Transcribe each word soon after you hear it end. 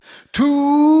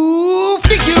To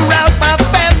figure out my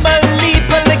family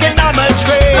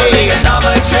polygonometry.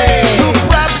 You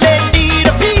probably need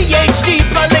a PhD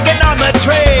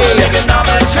polygonometry.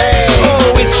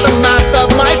 Oh, it's the math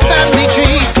of my family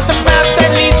tree. The math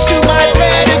that leads to my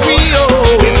pedigree. Oh,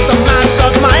 it's the math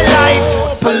of my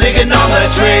life.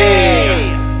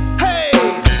 Polygonometry. Hey!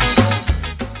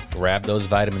 Grab those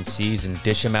vitamin C's and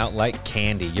dish them out like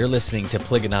candy. You're listening to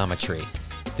Polygonometry.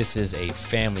 This is a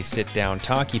family sit-down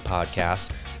talkie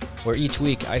podcast where each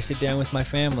week I sit down with my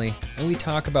family and we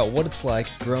talk about what it's like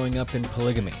growing up in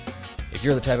polygamy. If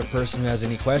you're the type of person who has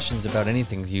any questions about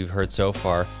anything you've heard so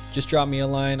far, just drop me a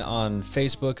line on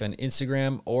Facebook, on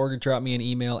Instagram, or drop me an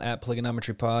email at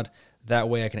polygonometrypod. That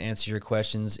way I can answer your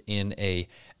questions in a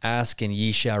Ask and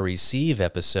Ye Shall Receive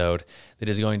episode that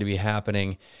is going to be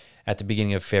happening at the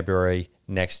beginning of February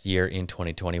next year in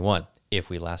 2021, if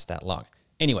we last that long.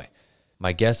 Anyway,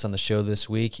 my guest on the show this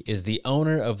week is the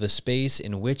owner of the space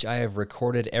in which I have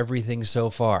recorded everything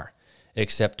so far,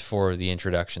 except for the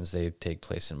introductions. They take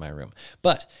place in my room.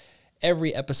 But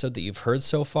every episode that you've heard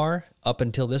so far, up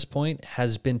until this point,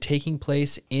 has been taking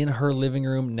place in her living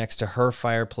room next to her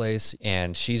fireplace,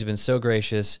 and she's been so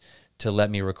gracious to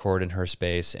let me record in her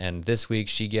space. And this week,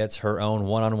 she gets her own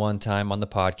one-on-one time on the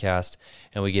podcast,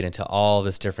 and we get into all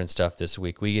this different stuff this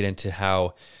week. We get into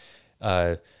how...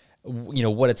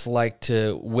 what it's like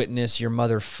to witness your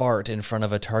mother fart in front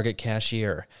of a Target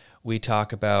cashier. We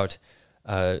talk about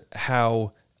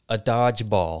how a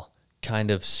dodgeball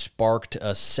kind of sparked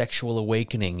a sexual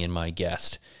awakening in my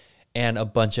guest, and a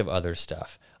bunch of other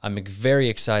stuff. I'm very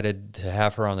excited to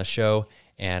have her on the show,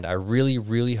 and I really,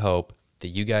 really hope that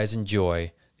you guys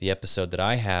enjoy the episode that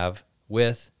I have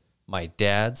with my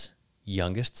dad's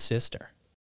youngest sister.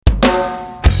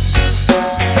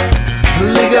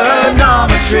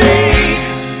 Polygonometry.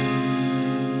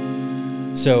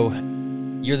 So,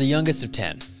 you're the youngest of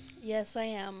 10. Yes, I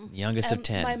am. Youngest of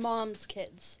 10. My mom's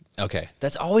kids. Okay.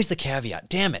 That's always the caveat.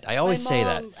 Damn it. I always say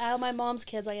that. Out of my mom's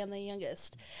kids, I am the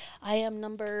youngest. I am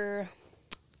number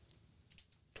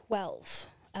 12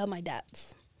 out of my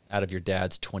dad's. Out of your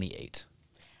dad's 28.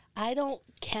 I don't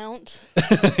count.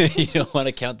 You don't want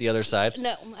to count the other side?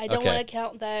 No, I don't Okay. want to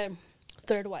count the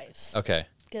third wives. Okay.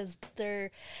 Because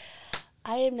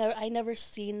I never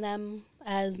seen them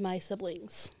as my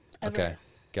siblings. Ever. Okay.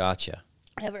 Gotcha.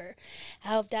 Ever.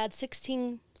 Out of dad's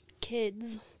 16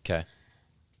 kids, Okay.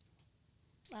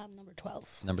 I'm number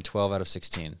 12. Number 12 out of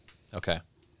 16. Okay.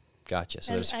 Gotcha.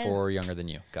 So And there's 4 younger than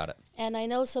you. Got it. And I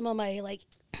know some of my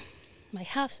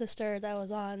half sister that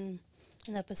was on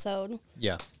an episode.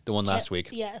 Yeah. The one last week.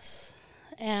 Yes.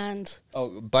 And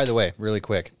Oh, by the way, really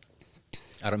quick.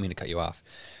 I don't mean to cut you off.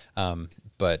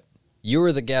 But you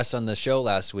were the guest on the show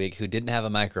last week who didn't have a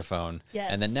microphone. Yes.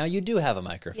 And then now you do have a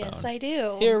microphone. yes, I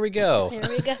do. Here we go. Here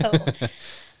we go.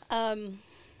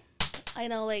 I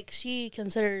know, she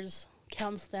counts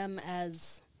them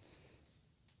as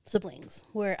siblings,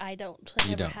 where I don't. I You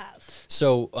never don't. have.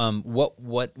 So,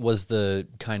 what was the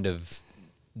kind of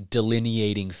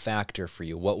delineating factor for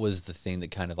you? What was the thing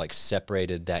that kind of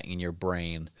separated that in your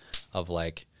brain of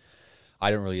I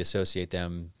don't really associate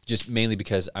them, just mainly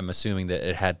because I'm assuming that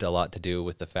it had a lot to do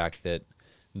with the fact that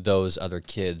those other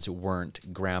kids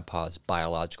weren't grandpa's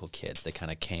biological kids. They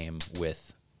kind of came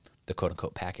with the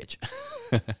quote-unquote package.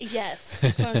 Yes,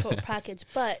 quote unquote package.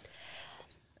 But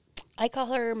I call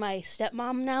her my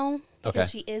stepmom now because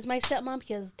Okay. she is my stepmom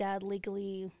because dad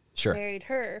legally Sure. married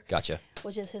her. Gotcha.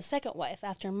 Which is his second wife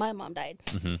after my mom died.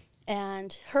 Mm-hmm.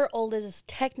 And her oldest is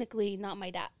technically not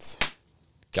my dad's.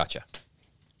 Gotcha.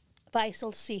 But I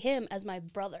still see him as my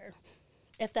brother,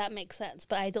 if that makes sense.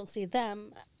 But I don't see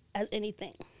them as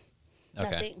anything. Okay.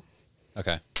 Nothing.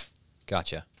 Okay.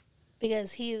 Gotcha.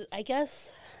 Because I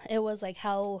guess it was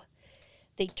how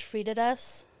they treated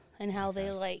us and how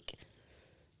they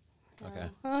Okay.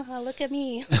 look at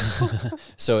me.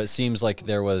 So it seems like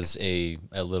there was a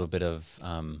little bit of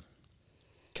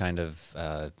kind of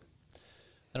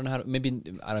I don't know how to, maybe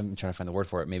I'm trying to find the word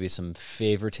for it. Maybe some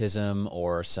favoritism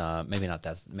or some maybe not.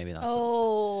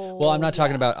 Oh. Well, I'm not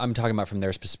talking about. I'm talking about from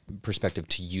their perspective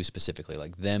to you specifically.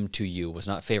 Them to you was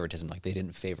not favoritism. They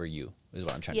didn't favor you is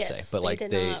what I'm trying to say. But they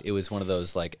did not. it was one of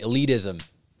those elitism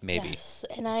maybe. Yes,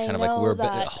 and I Kind of know we're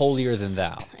that, holier than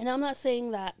thou. And I'm not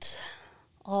saying that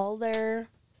all that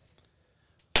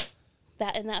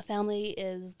in that family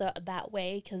is that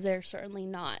way, because they're certainly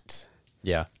not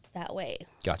Yeah. that way.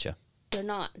 Gotcha. They're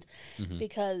not. Mm-hmm.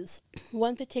 Because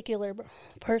one particular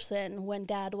person, when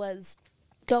dad was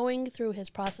going through his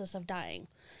process of dying,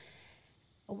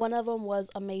 one of them was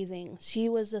amazing. She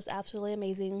was just absolutely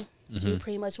amazing. She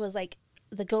pretty much was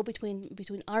the go-between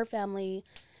between our family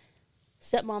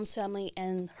stepmom's family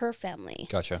and her family.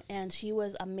 Gotcha. And she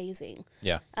was amazing.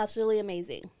 Yeah. Absolutely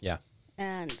amazing. Yeah.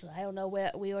 And I don't know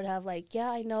what we would have like, yeah,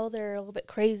 I know they're a little bit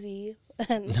crazy.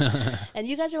 And and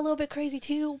you guys are a little bit crazy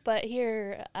too, but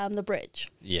here I'm the bridge.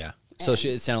 Yeah. So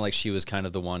it sounded like she was kind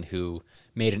of the one who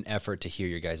made an effort to hear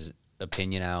your guys'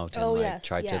 opinion out and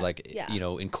tried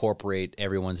to incorporate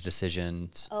everyone's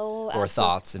decisions or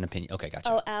thoughts and opinion. Okay,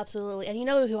 gotcha. Oh, absolutely. And you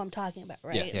know who I'm talking about,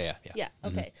 right? Yeah. Yeah,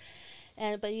 okay.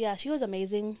 But yeah, she was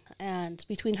amazing. And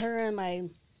between her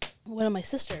and one of my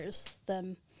sisters,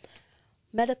 the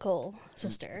medical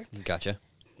sister. Gotcha.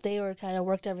 They were kind of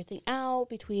worked everything out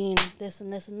between this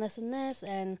and this and this and this,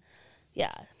 and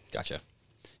yeah. Gotcha.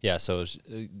 Yeah, so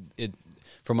it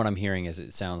from what I'm hearing is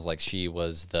it sounds like she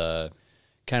was the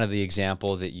kind of the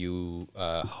example that you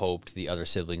hoped the other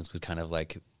siblings would kind of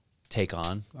like take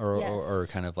on or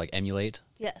kind of like emulate.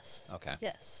 Yes. Okay.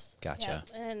 Yes. Gotcha.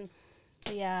 Yeah. And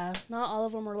yeah, not all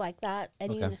of them were like that,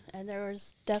 and and there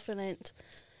was definite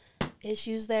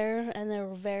issues there, and they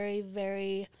were very,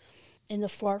 very in the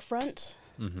forefront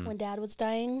when Dad was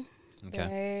dying. Okay.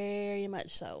 Very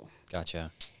much so.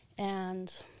 Gotcha.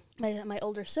 And my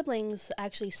older siblings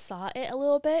actually saw it a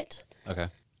little bit. Okay.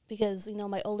 Because, you know,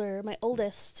 my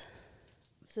oldest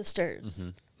sisters,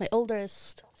 my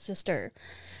oldest sister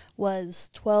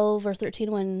was 12 or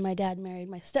 13 when my dad married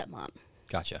my stepmom.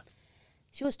 Gotcha.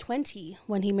 She was 20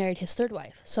 when he married his third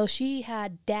wife. So she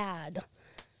had Dad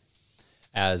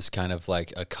as kind of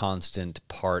like a constant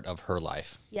part of her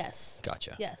life. Yes.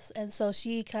 Gotcha. Yes. And so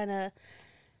she kind of...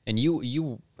 And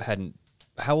you hadn't...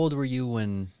 How old were you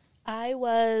when... I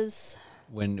was...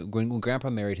 When Grandpa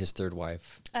married his third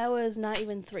wife? I was not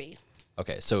even 3.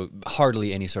 Okay, so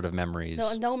hardly any sort of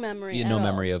memories. No memory. No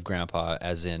memory of Grandpa,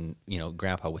 as in,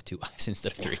 Grandpa with 2 wives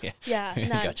instead of 3. Yeah,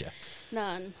 none. Gotcha.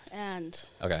 None. And...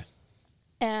 Okay.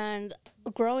 And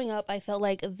growing up, I felt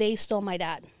like they stole my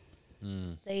dad.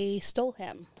 They stole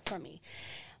him from me.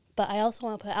 But I also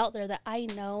want to put out there that I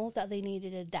know that they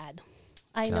needed a dad.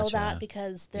 I know that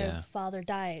because their father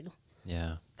died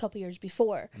a couple years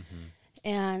before.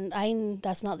 And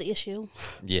that's not the issue.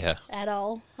 Yeah. At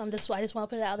all. I just want to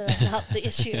put it out there. That's not the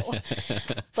issue.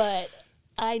 But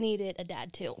I needed a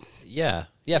dad too. Yeah,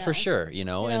 for sure.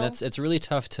 And it's really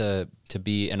tough to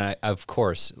be. And I, of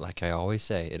course, like I always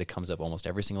say, it comes up almost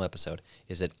every single episode.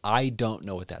 Is that I don't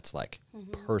know what that's like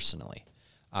personally.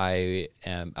 I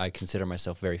consider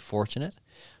myself very fortunate.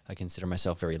 I consider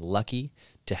myself very lucky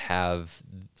to have,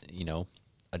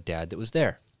 a dad that was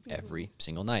there every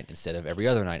single night instead of every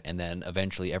other night, and then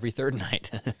eventually every third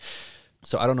night.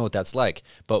 So I don't know what that's like,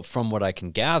 but from what I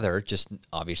can gather, just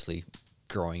obviously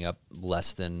growing up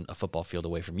less than a football field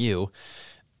away from you,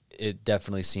 it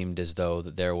definitely seemed as though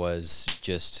that there was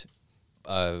just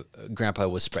Grandpa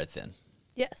was spread thin.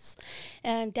 Yes,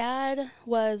 and Dad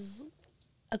was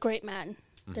a great man.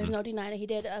 There's no denying it. He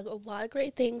did a lot of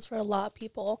great things for a lot of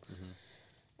people,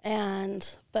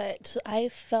 but I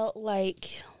felt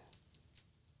like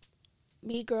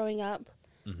me growing up,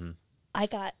 I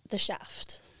got the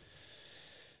shaft.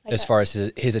 As far as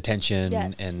his attention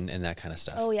and that kind of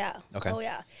stuff. Oh, yeah. Okay. Oh,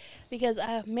 yeah. Because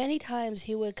many times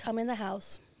he would come in the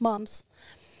house, Mom's,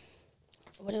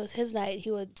 when it was his night,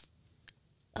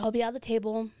 I'll be at the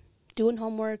table doing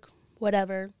homework,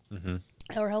 whatever,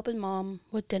 or helping Mom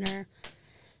with dinner.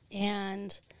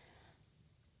 And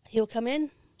he would come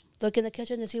in, look in the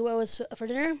kitchen to see what was for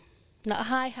dinner. Not,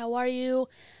 hi, how are you?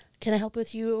 Can I help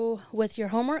with you with your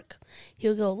homework? He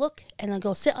would go look and then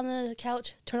go sit on the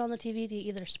couch, turn on the TV to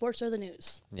either sports or the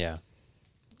news. Yeah.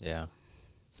 Yeah.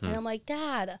 And I'm like,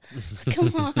 Dad,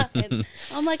 come on.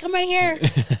 I'm like, I'm right here.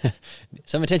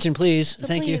 Some attention, please. So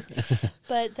Thank you.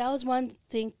 But that was one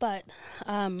thing. But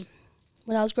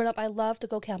when I was growing up, I loved to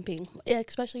go camping,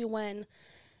 especially when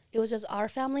it was just our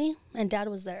family and Dad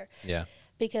was there. Yeah.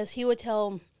 Because he would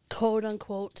tell, quote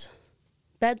unquote,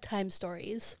 bedtime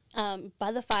stories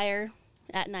by the fire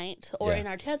at night or in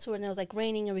our tents when it was like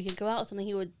raining and we could go out or something.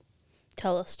 He would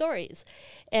tell us stories.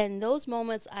 And those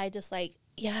moments, I just like,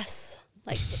 yes.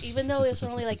 Like, even though it's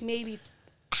only like maybe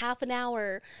half an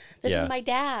hour, this is my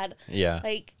dad. Yeah.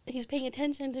 Like, he's paying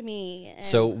attention to me. And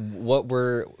so what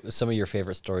were some of your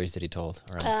favorite stories that he told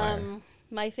around the fire?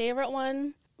 My favorite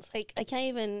one, like, I can't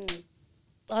even,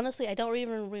 honestly, I don't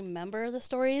even remember the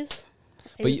stories.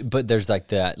 But there's like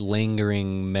that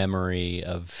lingering memory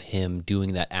of him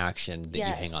doing that action that you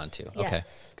hang on to. Okay.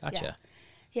 Gotcha.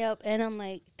 Yeah. Yep. And I'm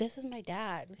like, this is my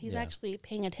dad. He's actually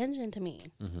paying attention to me.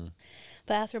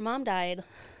 But after Mom died,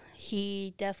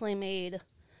 he definitely made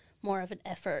more of an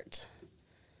effort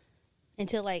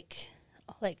into like,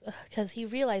 because he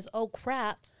realized, oh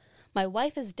crap, my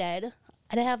wife is dead.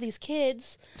 I didn't have these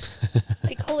kids.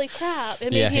 like, holy crap.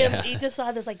 It made Yeah, him, yeah. he just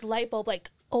saw this like light bulb, like,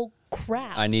 oh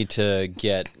crap. I need to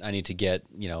get, I need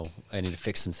to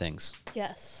fix some things.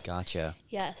 Yes. Gotcha.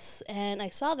 Yes. And I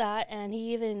saw that, and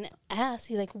he even asked,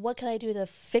 he's like, what can I do to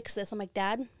fix this? I'm like,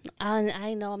 Dad,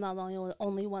 I know I'm not the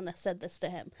only one that said this to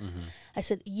him. I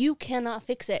said, you cannot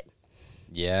fix it.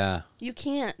 Yeah. You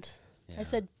can't. Yeah. I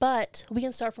said, but we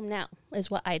can start from now,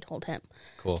 is what I told him.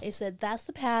 Cool. I said, that's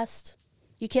the past.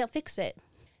 You can't fix it.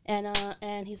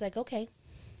 And he's like, okay.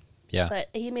 Yeah. But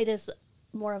he made us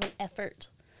more of an effort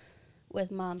with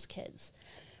Mom's kids.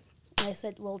 And I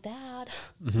said, well, Dad,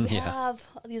 you Yeah. have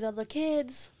these other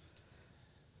kids,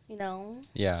 you know.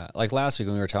 Yeah. Like last week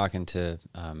when we were talking to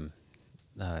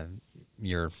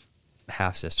your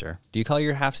half sister. Do you call her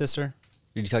your half sister? Or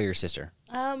did you call her your sister?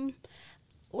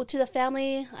 Well, to the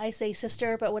family, I say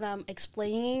sister, but when I'm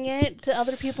explaining it to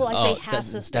other people, I say half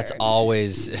sister. That's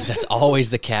always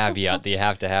the caveat that you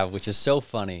have to have, which is so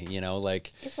funny, you know,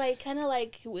 like It's like kind of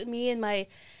like with me and my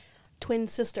twin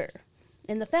sister.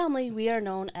 In the family, we are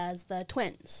known as the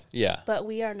twins. yeah. But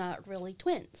we are not really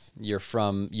twins. You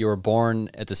were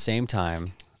born at the same time.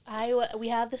 We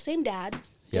have the same dad,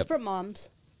 Yep. different moms,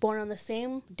 born on the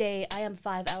same day. I am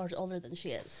 5 hours older than she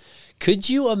is. Could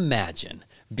you imagine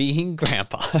being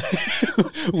grandpa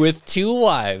with two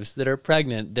wives that are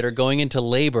pregnant that are going into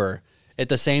labor at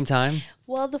the same time?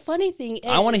 Well, the funny thing is,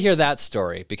 I want to hear that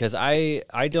story because I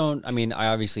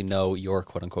obviously know your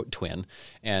quote unquote twin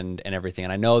and everything.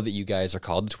 And I know that you guys are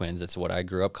called the twins. That's what I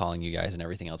grew up calling you guys and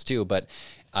everything else too. But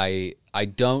I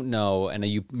don't know, and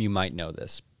you might know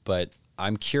this, but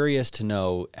I'm curious to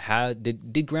know,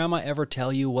 did grandma ever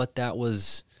tell you what that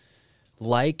was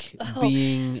like,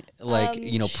 being like,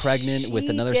 pregnant with she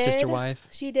another did. sister wife?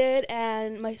 She did,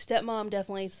 and my stepmom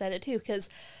definitely said it too, because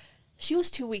she was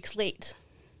 2 weeks late,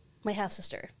 my half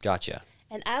sister, Gotcha.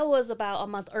 and I was about a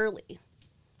month early.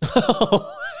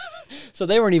 So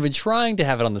they weren't even trying to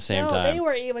have it on the same No, time. they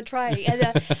weren't even trying.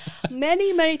 And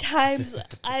many times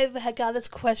I've had got this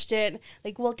question,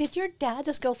 like, well, did your dad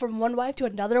just go from one wife to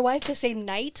another wife the same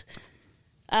night?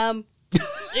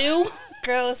 Ew,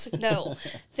 gross. No,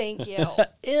 thank you.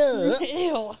 Ew.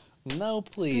 Ew. No,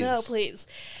 please. No, please.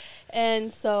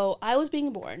 And so I was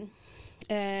being born,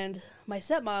 and my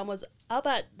stepmom was up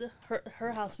at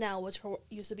her house now, which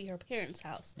used to be her parents'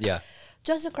 house, Yeah.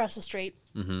 just across the street.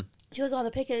 Mm-hmm. She was on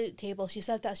a picnic table. She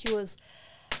said that she was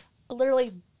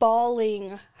literally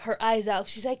bawling her eyes out.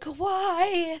 She's like,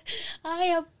 why? I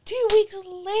am 2 weeks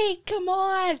late. Come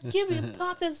on.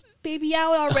 Pop this baby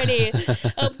out already.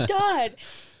 I'm done.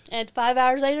 And 5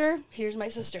 hours later, here's my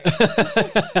sister.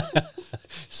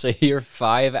 So you're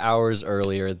 5 hours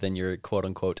earlier than your quote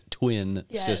unquote twin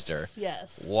Yes, sister.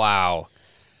 Yes. Wow.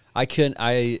 I can't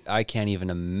even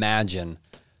imagine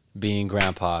being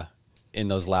grandpa in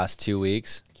those last 2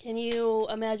 weeks. Can you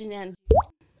imagine Aunt?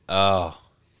 Oh,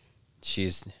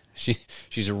 she's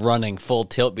running full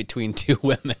tilt between two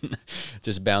women,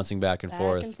 just bouncing back and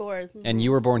forth. Back and forth. And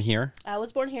you were born here? I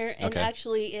was born here, and Okay.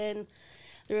 actually in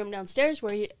the room downstairs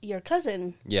where your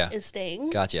cousin is staying.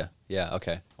 Gotcha. Yeah.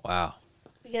 Okay. Wow.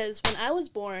 Because when I was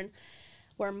born,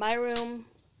 where my room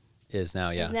Is now,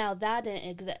 yeah. is now, that didn't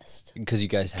exist. Because you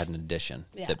guys had an addition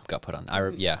Yeah. that got put on.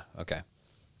 Yeah. Okay.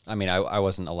 I mean, I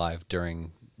wasn't alive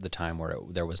during the time where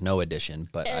there was no addition,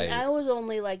 but And I was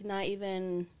only like not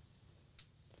even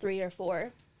 3 or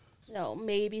 4. No,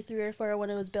 maybe 3 or 4 when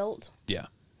it was built. Yeah,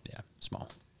 small.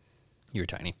 You were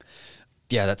tiny.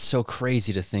 Yeah, that's so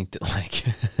crazy to think that, like,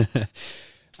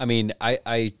 I mean,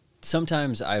 I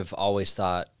sometimes I've always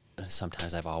thought,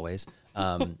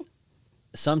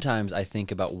 sometimes I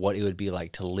think about what it would be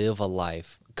like to live a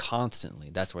life constantly.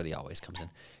 That's where the always comes in.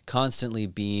 Constantly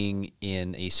being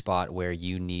in a spot where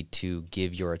you need to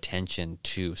give your attention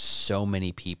to so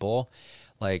many people.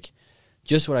 Like,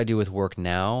 just what I do with work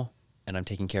now, and I'm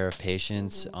taking care of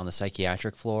patients on the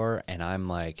psychiatric floor, and I'm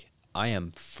like, I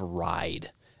am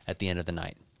fried at the end of the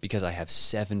night because I have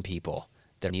 7 people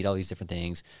that need all these different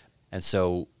things. And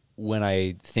so when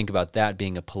I think about that,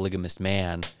 being a polygamist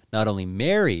man, not only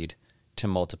married to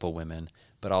multiple women,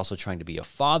 but also trying to be a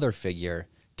father figure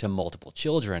to multiple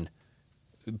children,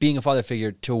 being a father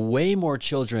figure to way more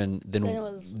children than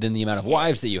the amount of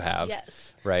wives that you have.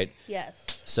 Yes. Right?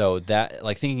 Yes. So that,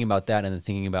 like, thinking about that and then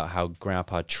thinking about how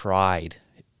Grandpa tried,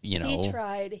 you know. He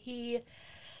tried. He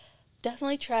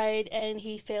definitely tried, and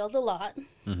he failed a lot.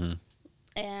 Mm-hmm.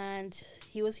 And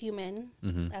he was human,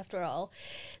 Mm-hmm. after all.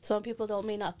 Some people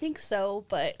may not think so,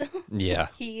 but Yeah.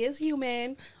 he is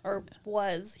human, or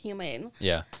was human.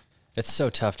 Yeah. It's so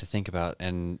tough to think about,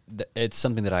 and it's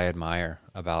something that I admire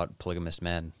about polygamist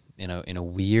men, in a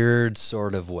weird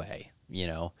sort of way, you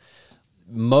know.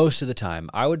 most of the time,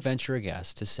 I would venture a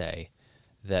guess to say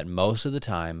that most of the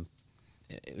time,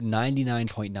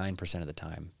 99.9% of the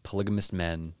time, polygamous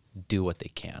men do what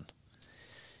they can.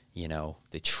 You know,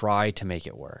 they try to make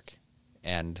it work.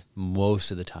 And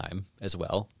most of the time as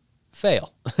well,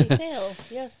 fail. They fail.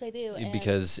 Yes, they do. And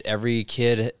Because every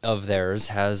kid of theirs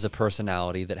has a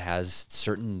personality that has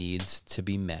certain needs to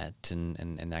be met and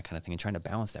that kind of thing. And trying to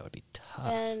balance that would be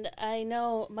tough. And I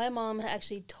know my mom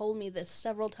actually told me this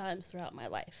several times throughout my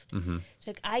life. Mm-hmm. She's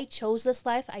like, I chose this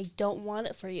life. I don't want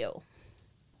it for you.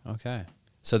 Okay.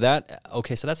 So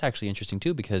that's actually interesting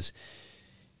too, because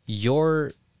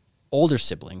your older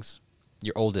siblings,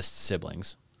 your oldest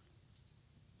siblings,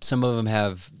 some of them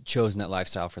have chosen that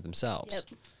lifestyle for themselves.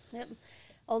 Yep.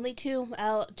 Only two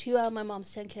out of my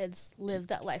mom's 10 kids live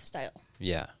that lifestyle.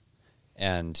 Yeah.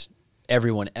 And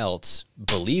everyone else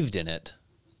believed in it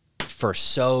for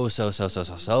so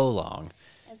long.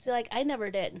 And see, like, I never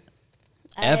did.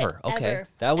 Okay. Ever.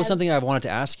 That was something I wanted to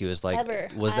ask you is like, Ever.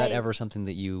 was that ever something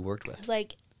that you worked with?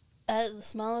 Like, at the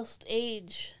smallest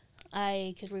age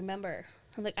I could remember,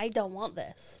 I'm like, I don't want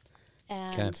this.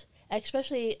 And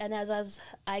especially, and as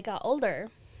I got older,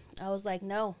 I was like,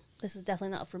 no, this is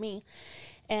definitely not for me.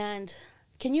 And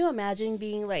can you imagine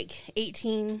being like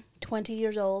 18, 20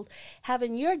 years old,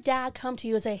 having your dad come to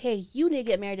you and say, hey, you need to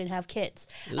get married and have kids?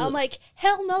 Ugh. I'm like,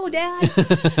 hell no, Dad.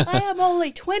 I am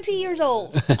only 20 years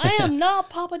old. I am not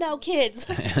popping out kids.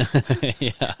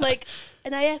 Yeah. Like,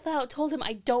 and I told him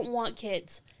I don't want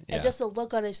kids. Yeah. And just the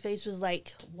look on his face was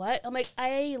like, what? I'm like,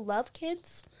 I love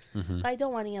kids. Mm-hmm. I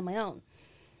don't want any of my own.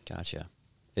 Gotcha.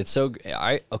 It's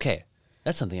okay.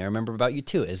 That's something I remember about you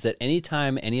too, is that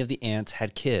anytime any of the aunts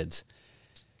had kids,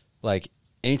 like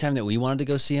anytime that we wanted to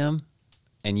go see them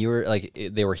and you were like,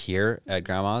 they were here at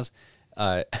grandma's,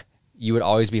 you would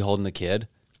always be holding the kid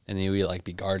and then you would like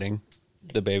be guarding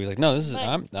the baby. Like, no,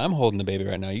 I'm holding the baby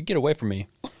right now. You get away from me.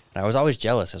 And I was always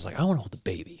jealous. I was like, I want to hold the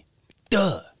baby.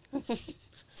 Duh.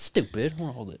 Stupid. I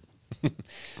want to hold it.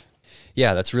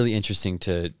 Yeah, that's really interesting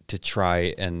to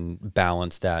try and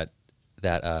balance that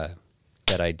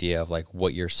idea of like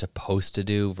what you're supposed to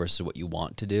do versus what you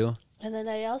want to do. And then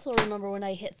I also remember when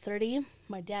I hit 30,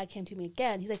 my dad came to me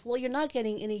again. He's like, well, you're not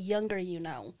getting any younger, you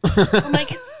know. I'm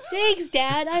like, thanks,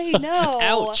 Dad. I know.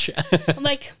 Ouch. I'm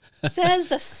like, says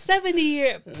the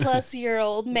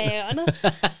 70-plus-year-old man.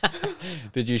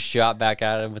 Did you shot back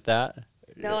at him with that?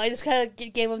 No, I just kind of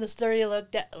gave him this dirty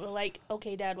look, like,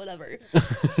 okay, Dad, whatever.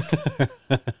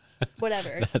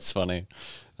 Whatever. That's funny.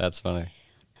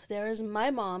 There was my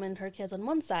mom and her kids on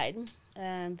one side,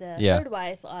 and the third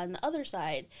wife on the other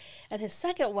side, and his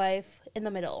second wife in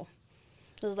the middle.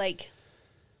 It was like,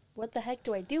 what the heck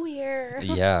do I do here?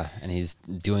 Yeah, and he's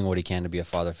doing what he can to be a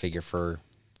father figure for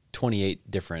 28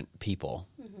 different people,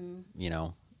 you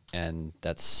know, and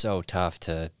that's so tough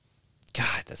to...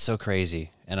 God, that's so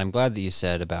crazy. And I'm glad that you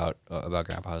said about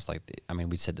Grandpa's like, I mean,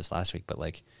 we said this last week, but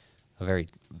like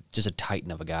just a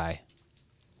titan of a guy.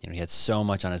 You know, he had so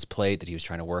much on his plate that he was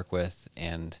trying to work with.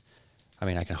 And I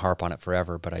mean, I can harp on it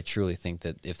forever, but I truly think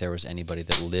that if there was anybody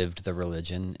that lived the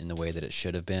religion in the way that it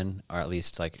should have been, or at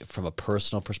least like from a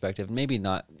personal perspective, maybe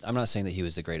not, I'm not saying that he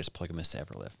was the greatest polygamist to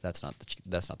ever live. That's not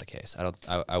the case.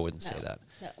 I wouldn't say that.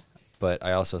 No. But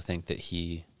I also think that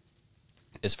he,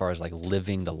 as far as like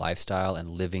living the lifestyle and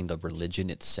living the religion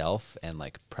itself and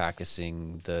like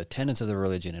practicing the tenets of the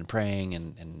religion and praying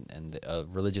and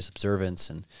religious observance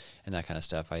and that kind of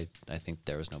stuff, I think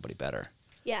there was nobody better.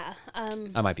 Yeah.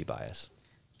 I might be biased,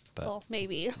 but well,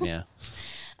 maybe. Yeah.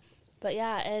 But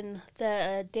yeah, and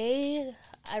the day,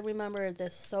 I remember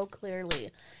this so clearly,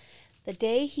 the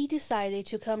day he decided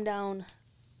to come down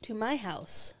to my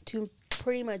house to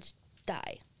pretty much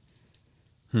die.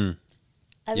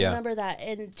 I remember that,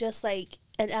 and just like,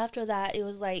 and after that, it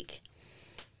was like,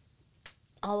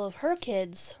 all of her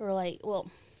kids were like,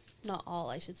 well, not all,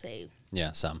 I should say.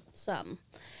 Yeah, some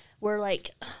were like,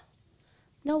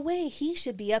 no way, he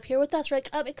should be up here with us. We're like,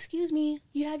 excuse me,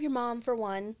 you have your mom for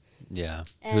one. Yeah,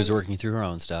 who was working through her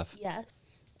own stuff. Yes,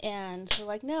 and we're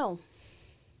like, no.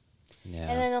 Yeah.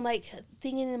 And then I'm like,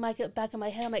 thinking in my back of my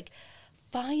head, I'm like,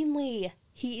 finally,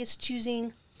 he is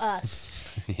choosing us.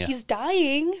 Yeah. He's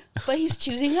dying, but he's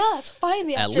choosing us.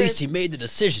 Finally, at least he made the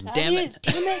decision. Damn it!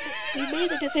 He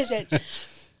made the decision.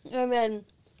 And then,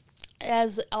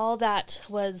 as all that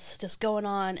was just going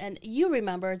on, and you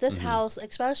remember this house,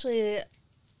 especially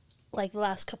like the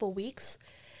last couple weeks.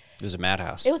 It was a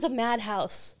madhouse. It was a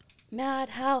madhouse.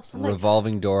 Madhouse. I'm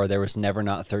revolving door. There was never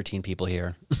not 13 people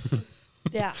here.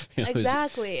 Yeah,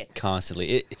 exactly.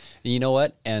 Constantly. You know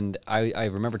what? And I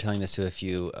remember telling this to a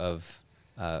few of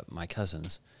my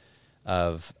cousins.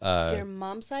 Your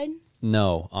mom's side?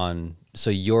 No, so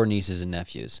your nieces and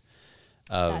nephews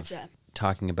of Gotcha.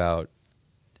 talking about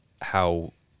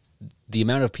how the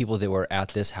amount of people that were at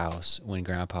this house when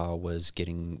Grandpa was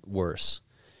getting worse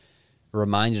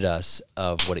reminded us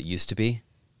of what it used to be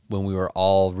when we were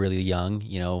all really young,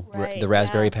 you know, Right, the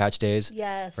Raspberry yeah. Patch days.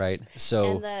 Yes. Right.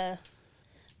 So And the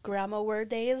grandma word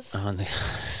days. on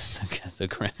the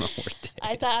grandma word days.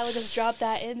 I thought I would just drop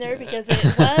that in there because it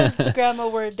was the grandma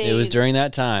word days. It was during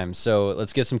that time. So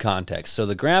let's give some context. So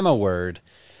the grandma word.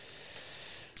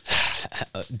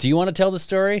 Do you want to tell the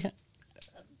story?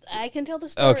 I can tell the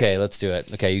story. Okay, let's do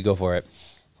it. Okay, you go for it.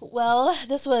 Well,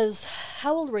 this was,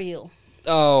 how old were you?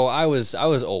 Oh, I was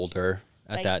older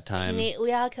at Like that time.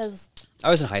 Yeah, because I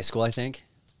was in high school, I think.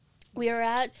 we were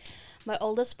at my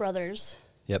oldest brother's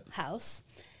Yep. house.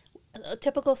 A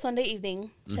typical Sunday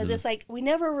evening. Because Mm-hmm. it's like, we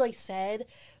never really said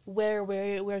where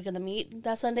we were going to meet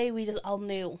that Sunday. We just all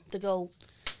knew to go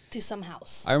to some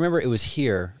house. I remember it was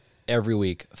here every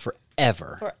week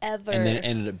forever. Forever. And then it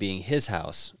ended up being his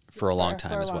house for a long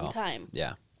time for a as long well. time.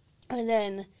 Yeah. And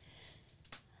then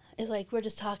it's like we're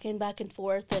just talking back and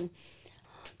forth, and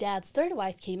Dad's third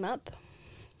wife came up,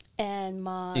 and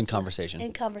Mom's In conversation.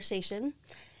 In conversation,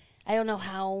 I don't know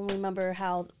how. Remember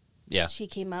how? Yeah. She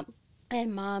came up,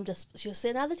 and Mom she was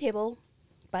sitting at the table,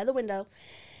 by the window,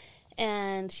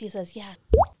 and she says, "Yeah,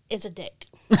 it's a dick."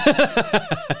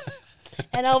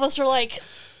 And all of us were like,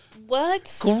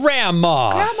 "What?"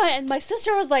 Grandma! Grandma, and my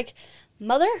sister was like,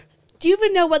 "Mother, do you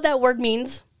even know what that word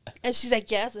means?" And she's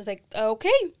like, "Yes." It's like,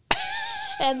 "Okay."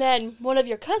 And then one of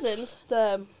your cousins,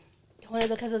 one of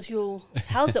the cousins whose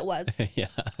house it was, Yeah.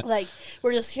 like,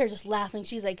 we're just here just laughing.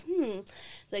 She's like, It's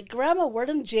like, "Grandma word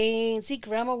and Jane, see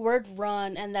grandma word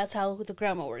run." And that's how the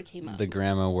grandma word came up. The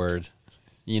grandma word.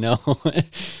 You know,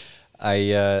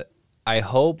 I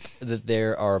hope that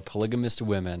there are polygamist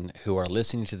women who are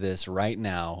listening to this right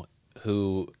now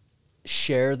who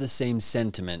share the same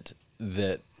sentiment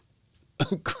that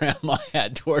Grandma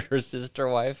had toward her sister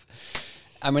wife.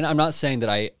 I mean, I'm not saying that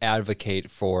I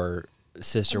advocate for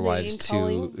sister wives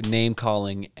to name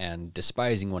calling and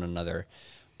despising one another,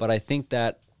 but I think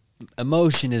that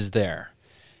emotion is there.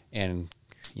 And,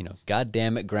 you know, God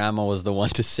damn it, Grandma was the one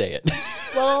to say it.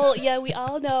 Well, yeah, we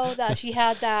all know that she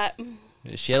had that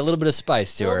She had a little bit of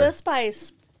spice to little her. bit of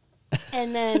spice.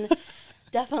 And then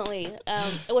definitely,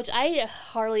 which I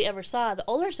hardly ever saw. The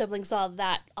older siblings saw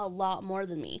that a lot more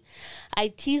than me. I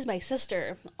teased my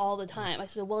sister all the time. I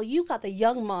said, "Well, you got the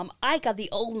young mom. I got the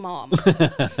old mom."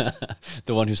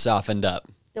 The one who softened up.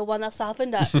 The one that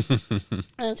softened up.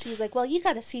 And she's like, "Well, you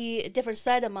got to see a different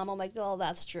side of mom." I'm like, "Oh,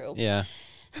 that's true." Yeah.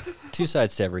 Two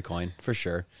sides to every coin, for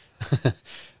sure.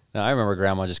 Now, I remember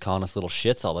Grandma just calling us little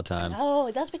shits all the time. Oh,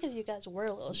 that's because you guys were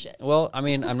little shits. Well, I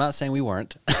mean, I'm not saying we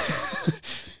weren't.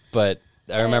 But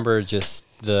I remember just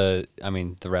the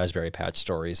Raspberry Patch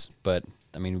stories. But,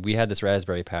 I mean, we had this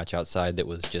Raspberry Patch outside that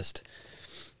was just,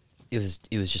 it was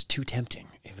just too tempting.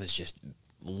 It was just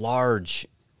large,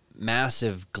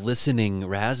 massive, glistening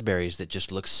raspberries that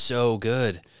just look so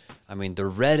good. I mean, the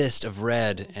reddest of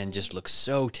red and just looks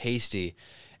so tasty.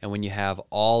 And when you have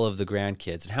all of the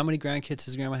grandkids, and how many grandkids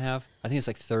does Grandma have? I think it's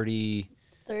like 30,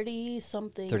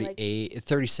 30-something. 38,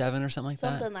 37 or something like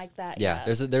that. Something like that, Yeah,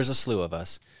 yeah. there's a slew of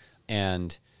us.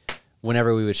 And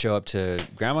whenever we would show up to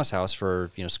Grandma's house for,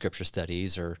 you know, scripture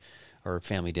studies or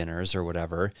family dinners or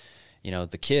whatever, you know,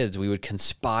 the kids, we would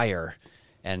conspire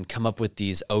and come up with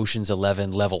these Ocean's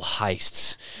 11 level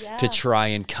heists to Yeah. try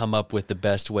and come up with the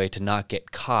best way to not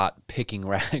get caught picking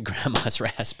Grandma's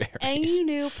raspberries. And you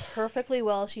knew perfectly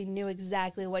well she knew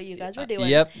exactly what you guys were doing.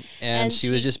 Yep, and she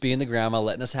was just being the grandma,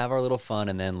 letting us have our little fun,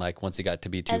 and then, like, once it got to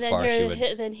be too far, she would...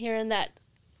 then hearing that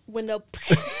window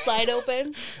slide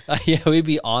open. Yeah, we'd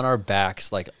be on our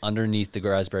backs, like, underneath the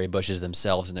raspberry bushes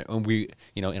themselves, and we,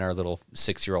 you know, in our little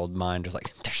 6-year-old mind, was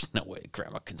like, there's no way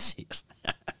Grandma can see us.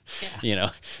 Yeah. You know,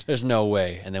 there's no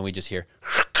way. And then we just hear,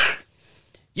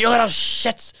 "You little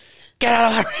shits, get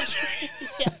out of my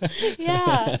raspberry."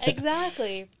 Yeah,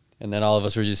 exactly. And then all of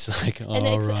us were just like, all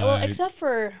right. Well, except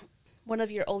for one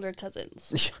of your older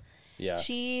cousins. Yeah.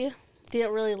 She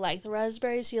didn't really like the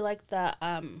raspberries. She liked the,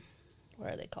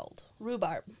 what are they called?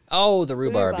 Rhubarb. Oh, the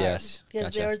rhubarb, yes. Because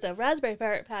Gotcha. there was the raspberry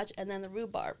patch and then the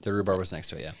rhubarb. The rhubarb was next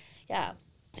to it, yeah. Yeah.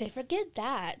 Okay, forget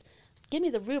that. Give me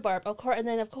the rhubarb, of course. And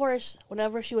then, of course,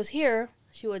 whenever she was here,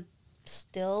 she would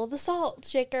still the salt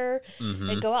shaker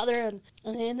and go out there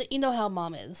and you know how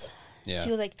Mom is. Yeah.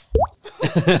 She was like,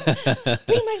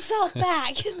 "Bring my salt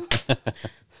back."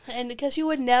 And because she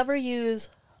would never use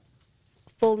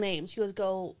full names, she would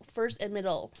go first and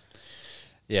middle.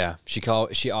 Yeah,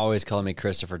 she always called me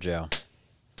Christopher Joe,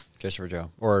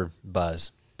 or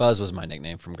Buzz Buzz was my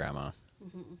nickname from Grandma.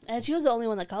 And she was the only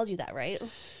one that called you that, right?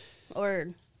 Or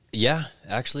Yeah,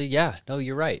 actually, yeah. No,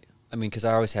 you're right. I mean, because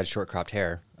I always had short cropped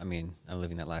hair. I mean, I'm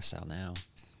living that lifestyle now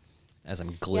as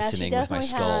I'm glistening with my definitely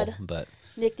skull. had But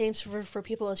nicknames for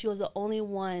people, and she was the only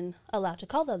one allowed to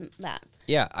call them that.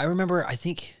 yeah, I remember, I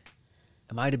think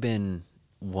it might have been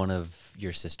one of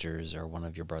your sisters or one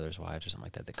of your brother's wives or something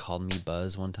like that that called me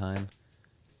Buzz one time.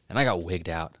 And I got wigged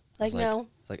out. I was No. I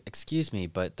was like, excuse me,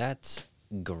 but that's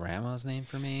Grandma's name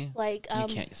for me? Like You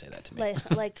can't say that to me.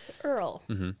 like Earl.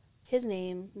 Mhm. His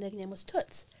nickname was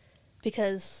Toots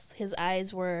because his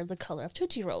eyes were the color of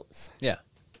Tootsie Rolls. Yeah,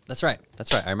 that's right.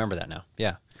 That's right. I remember that now.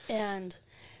 Yeah. And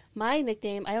my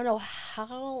nickname, I don't know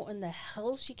how in the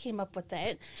hell she came up with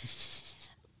that,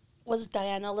 was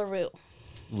Diana LaRue.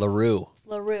 LaRue.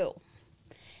 LaRue.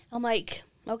 I'm like,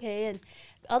 okay, and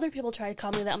other people try to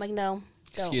call me that. I'm like, no.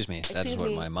 Don't. Excuse me. That's Excuse what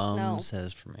me, my mom no.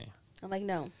 says for me. I'm like,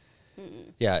 no.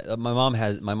 Yeah, my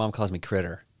mom calls me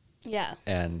Critter, Yeah.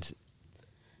 and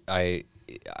I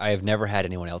have never had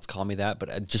anyone else call me that,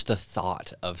 but just the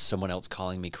thought of someone else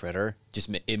calling me Critter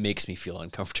it makes me feel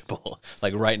uncomfortable.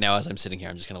 Like right now as I'm sitting here,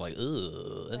 I'm just kind of like,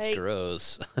 ugh, that's Like,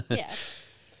 gross. Yeah.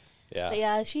 Yeah. But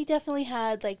yeah, she definitely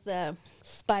had like the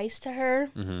spice to her.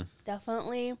 Mm-hmm.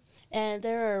 Definitely. And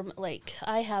there are like,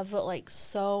 I have like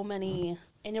so many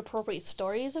inappropriate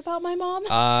stories about my mom.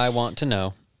 I want to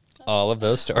know all of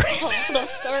those stories. All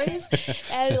those stories.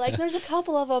 And like, there's a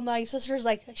couple of them. My sister's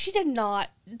like, she did not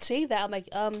say that. I'm like,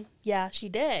 yeah, she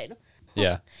did.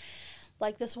 Yeah.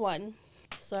 Like this one.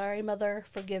 Sorry, mother,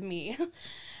 forgive me.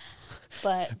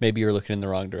 But Maybe you're looking in the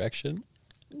wrong direction.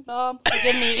 Mom,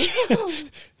 forgive me.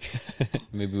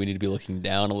 Maybe we need to be looking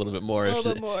down a little bit more. A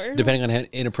little bit more. Depending on how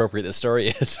inappropriate the story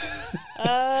is.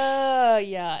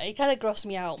 Yeah, it kind of grossed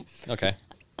me out. Okay.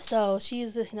 So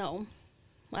she's,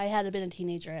 I had been a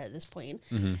teenager at this point.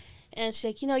 Mm-hmm. And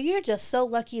she's like, you're just so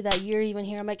lucky that you're even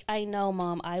here. I'm like, I know,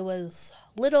 Mom. I was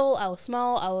little. I was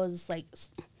small. I was like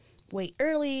way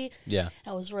early. Yeah.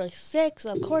 I was really sick.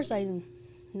 So, of course, I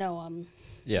know I'm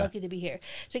Yeah. lucky to be here.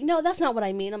 She's like, no, that's not what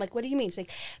I mean. I'm like, what do you mean? She's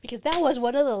like, because that was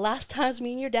one of the last times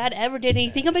me and your dad ever did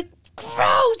anything. I'm like,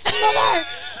 gross, mother!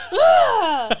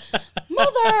 Ah,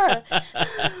 mother!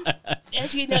 And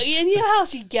she, in your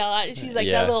house, she got, she's like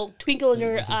Yeah. that little twinkle in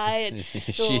her eye and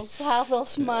She- little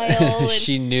smile. And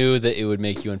She knew that it would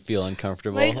make you feel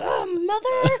uncomfortable. like,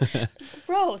 oh, mother!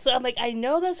 Gross. So I'm like, I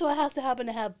know that's what has to happen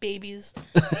to have babies.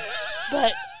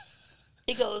 But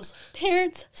it goes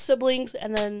parents, siblings,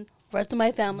 and then rest of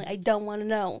my family. I don't want to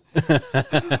know.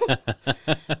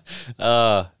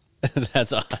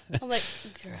 That's odd. I'm like,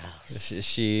 gross.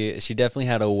 She definitely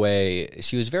had a way.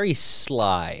 She was very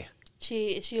sly.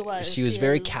 She was. She was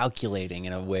very is. calculating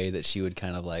in a way that she would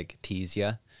kind of like tease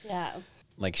you. Yeah.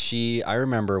 Like I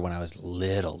remember when I was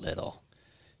little,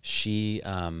 she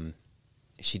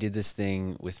did this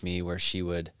thing with me where she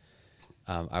would,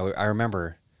 I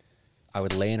remember I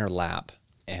would lay in her lap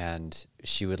and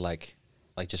she would like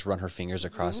just run her fingers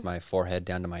across my forehead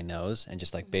down to my nose and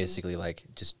just like basically like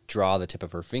just draw the tip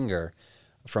of her finger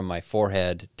from my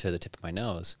forehead to the tip of my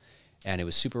nose. And it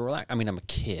was super relaxed. I mean, I'm a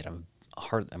kid.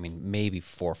 Maybe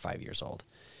 4 or 5 years old.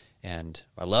 And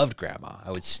I loved Grandma. I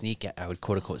would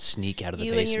quote unquote sneak out of the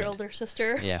You basement. and your older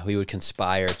sister. Yeah, we would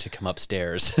conspire to come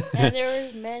upstairs. And there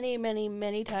was many, many,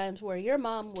 many times where your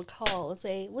mom would call and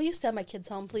say, will you send my kids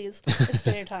home, please? It's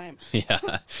dinner time.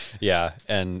 Yeah.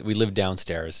 And we lived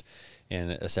downstairs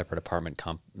in a separate apartment,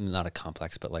 not a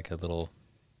complex, but like a little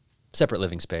separate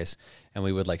living space. And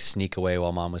we would like sneak away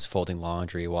while Mom was folding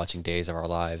laundry, watching Days of Our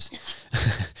Lives,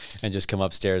 and just come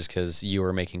upstairs because you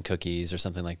were making cookies or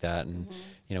something like that. And,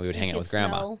 we would hang out with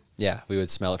Grandma. Smell. Yeah, we would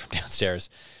smell it from downstairs.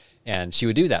 And she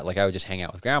would do that. Like I would just hang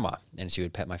out with Grandma and she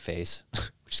would pet my face,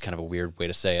 which is kind of a weird way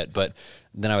to say it. But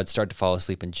then I would start to fall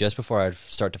asleep. And just before I'd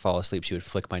start to fall asleep, she would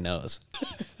flick my nose.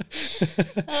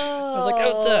 I was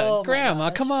like, Grandma,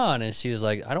 come on. And she was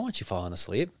like, I don't want you falling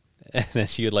asleep. And then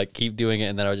she would like keep doing it.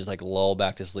 And then I would just like lull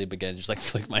back to sleep again, just like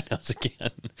flick my nose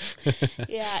again.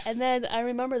 Yeah. And then I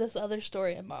remember this other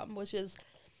story of Mom, which is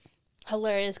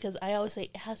hilarious because I always say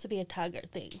it has to be a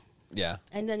Taggart thing. Yeah.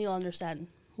 And then you'll understand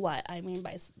what I mean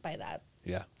by that.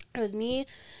 Yeah. It was me,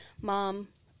 Mom,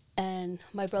 and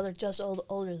my brother just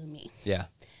older than me. Yeah.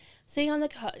 Sitting on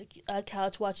the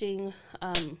couch watching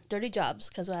Dirty Jobs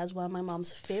because it was one of my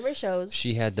mom's favorite shows.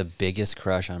 She had the biggest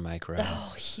crush on Mike Rowe.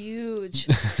 Oh, huge.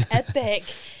 Epic.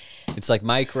 It's like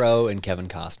Mike Rowe and Kevin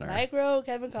Costner. Mike Rowe,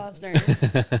 Kevin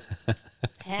Costner.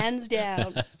 Hands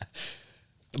down.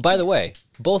 By the way,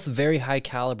 both very high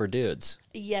caliber dudes.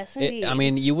 Yes, indeed. I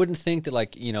mean, you wouldn't think that,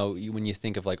 like, you know, when you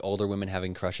think of like older women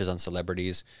having crushes on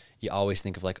celebrities, you always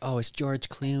think of like, oh, it's George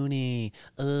Clooney,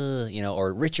 you know,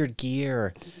 or Richard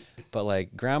Gere. But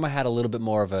like, Grandma had a little bit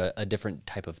more of a different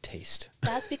type of taste.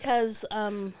 That's because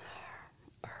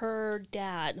her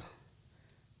dad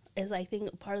is, I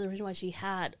think, part of the reason why she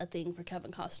had a thing for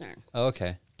Kevin Costner. Oh,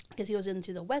 okay. Because he was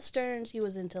into the westerns, he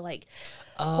was into like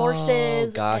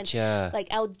horses, gotcha. and like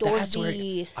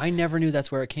outdoorsy. I never knew that's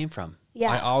where it came from.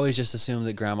 Yeah. I always just assumed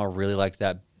that Grandma really liked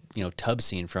that, you know, tub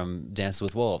scene from Dances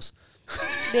with Wolves.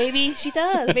 Maybe she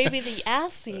does. Maybe the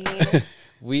ass scene.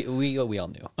 We all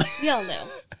knew. We all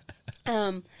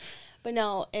know. But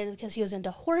no, and because he was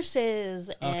into horses.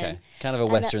 And, okay. Kind of a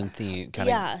Western theme, kind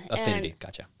of affinity.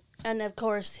 Gotcha. And of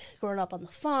course, growing up on the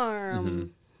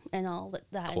farm and all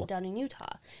that Cool. down in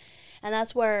Utah. And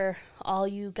that's where all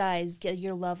you guys get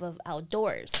your love of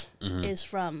outdoors is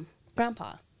from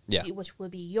Grandpa. Yeah. Which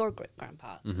would be your great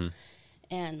grandpa.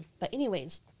 But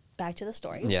anyways, back to the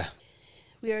story. Yeah.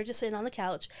 We were just sitting on the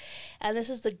couch, and this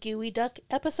is the Gooey Duck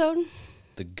episode.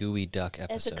 The Gooey Duck It's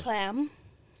episode. a clam.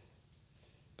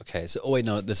 Okay, so wait,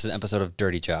 no, this is an episode of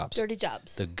Dirty Jobs. Dirty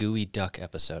Jobs. The Gooey Duck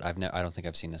episode. I don't think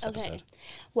I've seen this episode. Okay.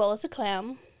 Well, it's a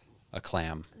clam A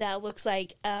clam. that looks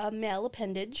like a male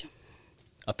appendage.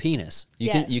 A penis. You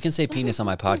Yes. can say penis on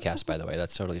my podcast, by the way.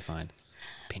 That's totally fine.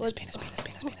 Penis, Was- penis, penis,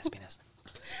 penis, penis, penis.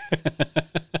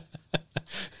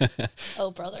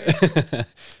 Oh, brother.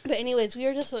 But anyways, we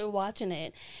were just watching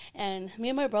it, and me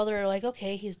and my brother are like,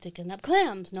 okay, he's dicking up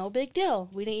clams. No big deal.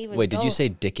 We didn't even Wait, go. did you say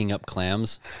dicking up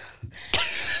clams?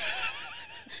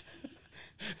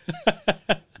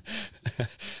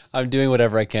 I'm doing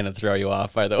whatever I can to throw you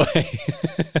off, by the way.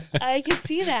 I can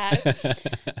see that.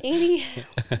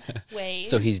 Anyway.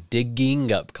 So he's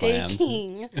digging up clams.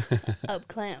 Digging up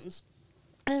clams.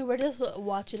 And we're just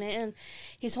watching it, and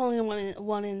he's holding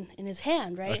one in his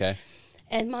hand, right? Okay.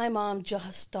 And my mom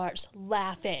just starts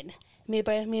laughing. Me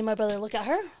and my brother look at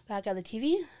her, back at the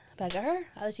TV, back at her,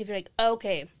 at the TV, like,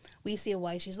 okay, we see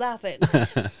why she's laughing.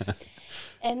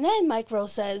 And then Mike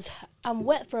Rose says, I'm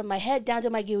wet from my head down to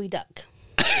my gooey duck.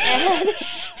 And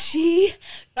she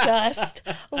just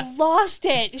lost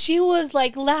it. She was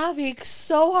like laughing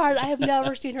so hard. I have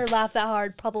never seen her laugh that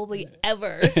hard, probably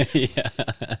ever. Yeah.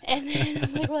 And then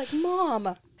we're like,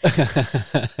 Mom.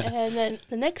 And then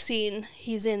the next scene,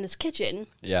 he's in this kitchen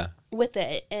Yeah. with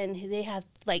it, and they have,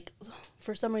 like,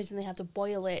 for some reason, they have to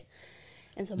boil it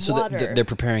in some So water. they're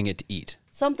preparing it to eat.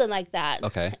 Something like that.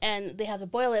 Okay. And they have to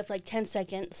boil it for like 10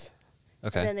 seconds.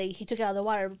 Okay. And then he took it out of the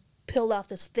water, peeled off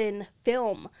this thin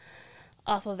film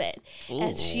off of it. Ooh.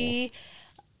 And she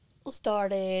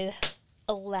started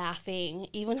laughing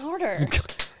even harder.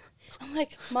 I'm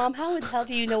like, Mom, how the hell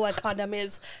do you know what condom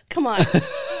is? Come on.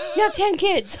 You have 10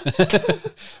 kids.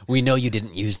 We know you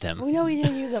didn't use them. We know we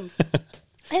didn't use them.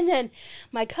 And then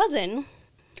my cousin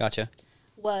Gotcha.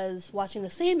 was watching the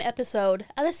same episode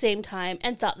at the same time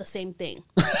and thought the same thing.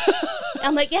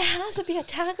 I'm like, it has to be a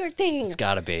Taggart thing. It's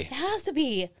gotta be. It has to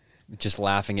be. Just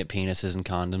laughing at penises and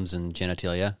condoms and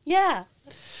genitalia. Yeah.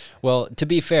 Well, to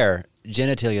be fair,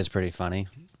 genitalia is pretty funny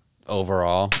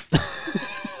overall.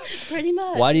 Pretty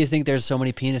much. Why do you think there's so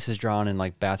many penises drawn in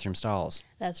like bathroom stalls?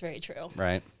 That's very true.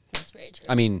 Right? That's very true.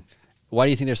 I mean, why do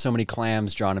you think there's so many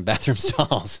clams drawn in bathroom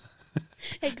stalls?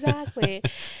 Exactly.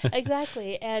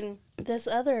 Exactly. And this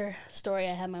other story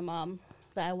I had my mom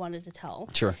that I wanted to tell.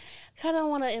 Sure. Kind of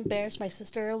want to embarrass my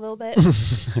sister a little bit.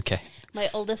 Okay. My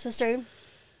oldest sister.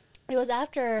 It was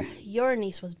after your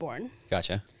niece was born,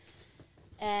 Gotcha.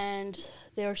 and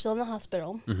they were still in the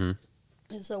hospital. Mm-hmm.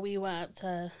 And so we went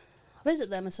to visit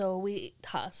them, and so we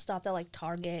stopped at like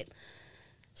Target,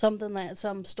 some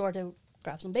store to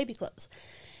grab some baby clothes.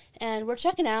 And we're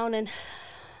checking out, and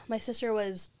my sister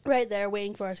was right there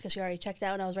waiting for us because she already checked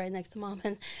out, and I was right next to Mom,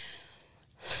 and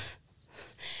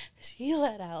she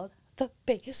let out the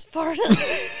biggest fart.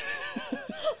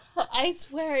 I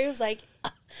swear, it was like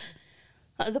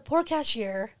the poor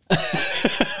cashier.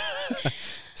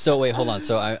 So wait, hold on.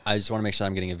 So I just want to make sure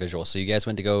I'm getting a visual. So you guys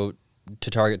went to go to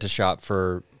Target to shop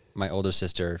for my older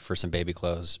sister for some baby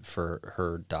clothes for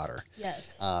her daughter.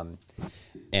 Yes.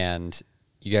 And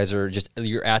you guys are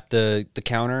you're at the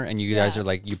counter and you guys Yeah. are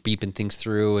like, you're beeping things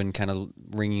through and kind of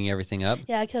ringing everything up.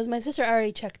 Yeah, because my sister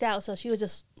already checked out, so she was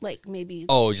just like maybe.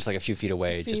 Oh, just like a few feet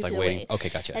away, few just like feet waiting. away. Okay,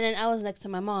 gotcha. And then I was next to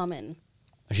my mom, and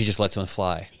She just lets one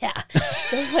fly. yeah.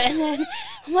 And then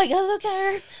I'm like, I look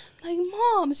at her, I'm like,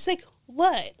 Mom. She's like,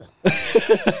 what?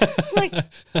 I'm like,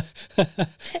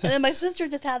 and then my sister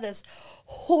just had this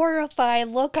horrified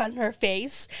look on her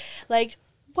face, like,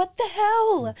 what the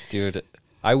hell? Dude,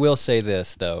 I will say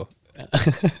this though.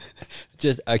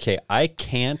 Just okay. I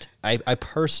can't. I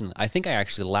personally, I think I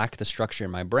actually lack the structure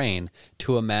in my brain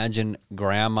to imagine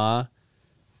grandma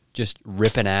just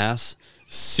ripping ass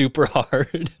super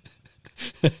hard.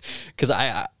 Because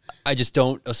I just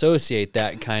don't associate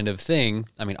that kind of thing.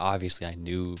 I mean, obviously, I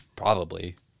knew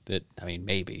probably that. I mean,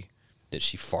 maybe that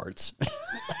she farts,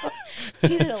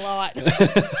 She did a lot.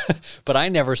 but I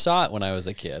never saw it when I was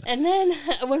a kid. And then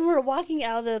when we were walking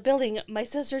out of the building, my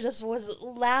sister just was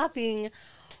laughing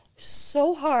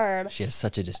so hard. She has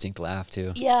such a distinct laugh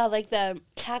too. Yeah, like the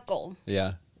cackle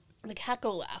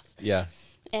laugh. Yeah.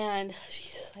 And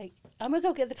she's just like, I'm going to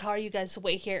go get the car. You guys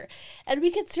wait here. And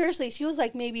we could seriously, she was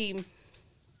like maybe,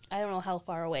 I don't know how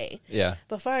far away. Yeah.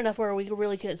 But far enough where we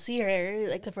really could see her,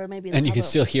 like for maybe. And you can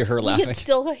still hear her laughing. You can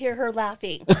still hear her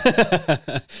laughing.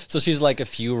 So she's like a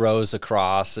few rows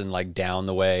across and like down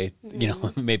the way, you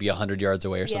know, maybe 100 yards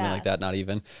away or something Yeah. like that. Not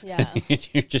even. Yeah.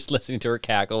 You're just listening to her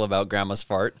cackle about grandma's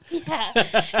fart. Yeah.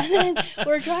 And then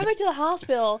we're driving to the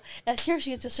hospital, and here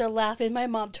she is just start laughing. My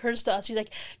mom turns to us. She's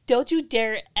like, "Don't you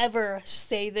dare ever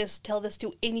say this, tell this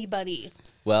to anybody."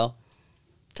 Well,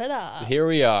 Ta-da. here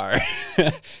we are.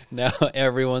 Now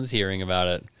everyone's hearing about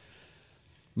it.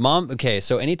 Mom, okay,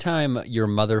 so anytime your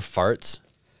mother farts,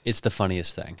 it's the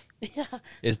funniest thing. Yeah.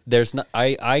 There's not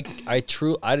I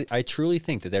truly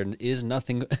think that there is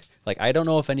nothing like I don't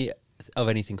know if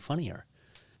anything funnier.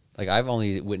 Like I've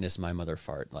only witnessed my mother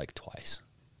fart like twice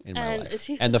in my And life.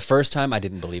 she- And the first time I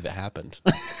didn't believe it happened.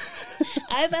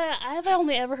 I've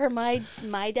only ever heard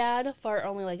my dad fart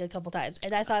only like a couple times,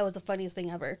 and I thought it was the funniest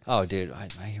thing ever. Oh dude, I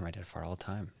hear my dad fart all the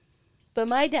time. But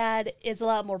my dad was a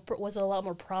lot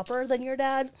more proper than your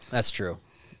dad. That's true.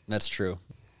 That's true.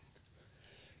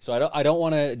 So I don't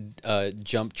want to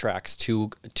jump tracks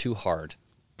too hard,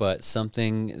 but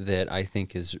something that I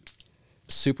think is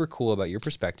super cool about your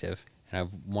perspective, and I've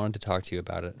wanted to talk to you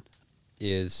about it,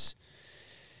 is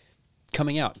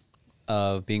coming out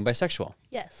of being bisexual.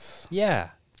 Yes. Yeah.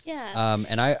 Yeah.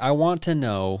 And I want to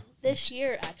know. This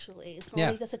year, actually. Only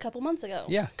Yeah. just a couple months ago.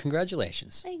 Yeah.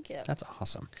 Congratulations. Thank you. That's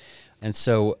awesome. And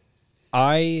so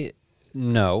I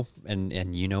know,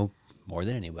 and you know more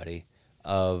than anybody,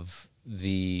 of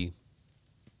the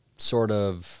sort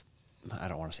of, I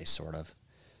don't want to say sort of,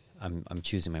 I'm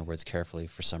choosing my words carefully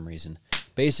for some reason.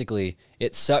 Basically,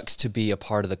 it sucks to be a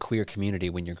part of the queer community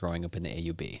when you're growing up in the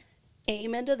AUB.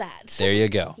 Amen to that. There you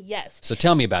go. Yes. So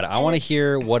tell me about it. I And want to it's-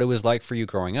 hear what it was like for you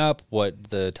growing up, what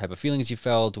the type of feelings you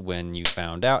felt when you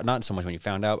found out. Not so much when you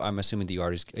found out. I'm assuming that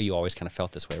you always kind of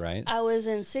felt this way, right? I was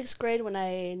in 6th grade when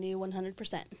I knew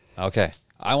 100%. Okay.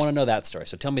 I want to know that story.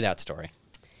 So tell me that story.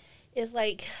 It's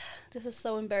like, this is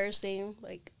so embarrassing.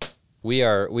 Like, We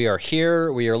are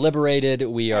here. We are liberated.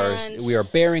 We are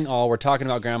And- bearing all. We're talking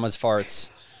about grandma's farts.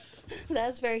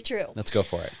 that's very true. Let's go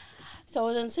for it. So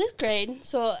I was in 6th grade.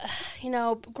 So,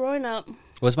 growing up,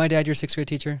 Was my dad your 6th grade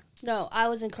teacher? no, I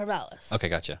was in Corvallis. Okay,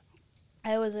 gotcha.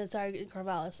 I was in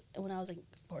Corvallis when I was in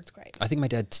 4th grade. I think my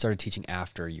dad started teaching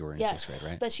after you were in 6th grade,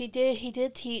 right? But he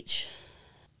did teach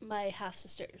my half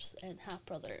sisters and half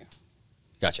brother.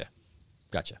 Gotcha.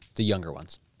 The younger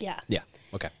ones. Yeah. Yeah.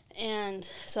 Okay. And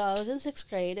so I was in 6th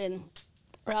grade and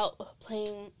we're out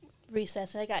playing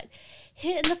recess, and I got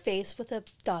hit in the face with a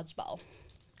dodgeball.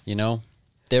 You know,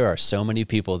 there are so many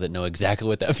people that know exactly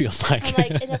what that feels like. I'm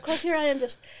like, and of course here I am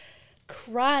just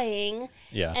crying.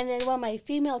 Yeah. And then one of my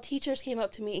female teachers came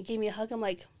up to me and gave me a hug. I'm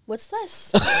like, what's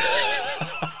this?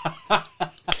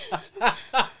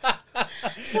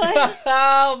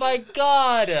 Oh my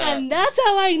God! And that's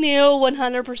how I knew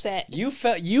 100%.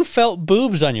 You felt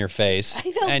boobs on your face,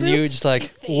 I felt and you were boobs just on like, my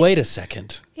face. wait a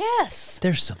second, Yes.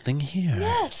 there's something here.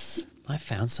 Yes. I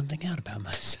found something out about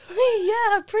myself.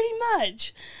 Yeah, pretty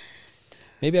much.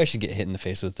 Maybe I should get hit in the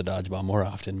face with the dodgeball more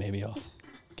often. Maybe I'll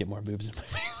get more boobs in my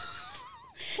face.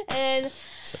 And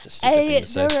Such a stupid thing to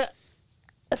say.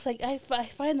 it's like I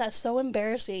find that so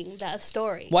embarrassing, that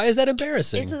story. Why is that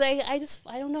embarrassing? It's like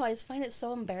I don't know. I just find it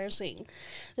so embarrassing.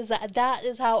 Is that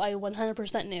is how I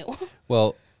 100% knew.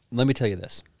 Well, let me tell you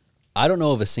this. I don't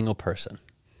know of a single person,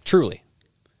 truly,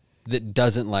 that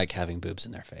doesn't like having boobs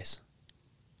in their face.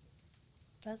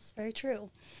 That's very true.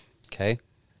 Okay?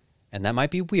 And that might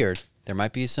be weird. There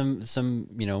might be some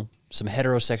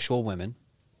heterosexual women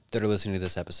that are listening to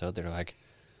this episode that are like,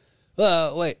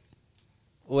 oh, wait.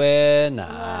 Well, nah,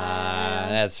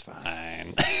 that's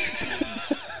fine.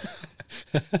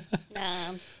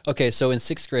 Nah. Okay, so in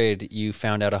 6th grade, you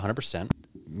found out 100%,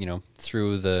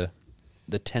 through the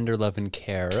tender love and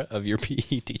care of your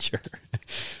PE teacher.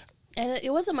 And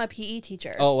it wasn't my PE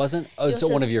teacher. Oh, it wasn't? Oh, It was so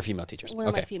one of just your female teachers. One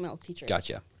Okay. of my female teachers.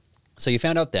 Gotcha. So you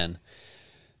found out then.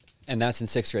 And that's in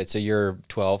 6th grade. So you're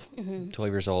 12, Mm-hmm.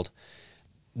 12 years old.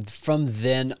 From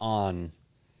then on,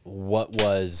 what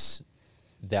was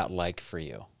that like for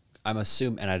you? I'm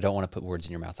assuming, and I don't want to put words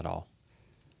in your mouth at all.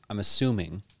 I'm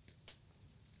assuming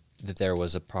that there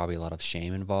was probably a lot of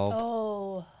shame involved.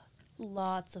 Oh,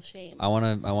 lots of shame. I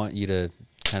want you to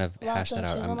kind of Lots hash that of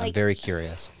out. shame. I'm Like- very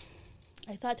curious.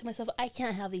 I thought to myself, I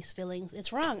can't have these feelings.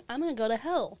 It's wrong. I'm going to go to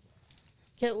hell.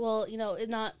 Okay, well,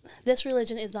 this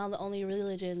religion is not the only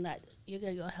religion that you're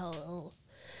going to go to hell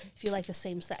if you like the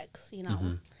same sex,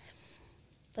 Mm-hmm.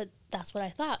 But that's what I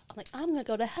thought. I'm like, I'm going to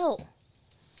go to hell.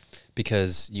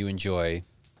 Because you enjoy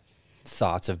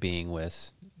thoughts of being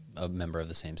with a member of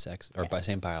the same sex or Yes.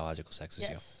 same biological sex as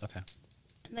Yes. you. Okay.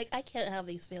 Like, I can't have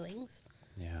these feelings.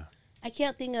 Yeah. I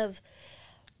can't think of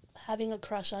having a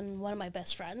crush on one of my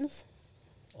best friends.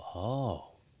 Oh,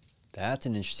 that's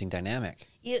an interesting dynamic.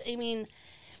 I mean,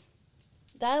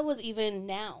 that was even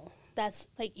now. That's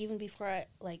like even before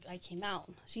I came out.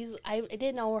 I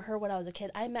didn't know her when I was a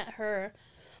kid. I met her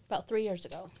about 3 years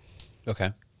ago.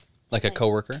 Okay. Like a Like-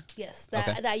 coworker? Yes,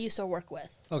 Okay. that I used to work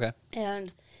with. Okay.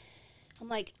 And I'm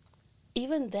like,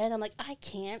 even then, I'm like, I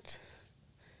can't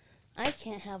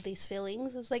have these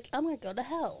feelings. It's like, I'm going to go to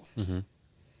hell. Mm-hmm.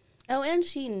 Oh, and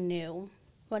she knew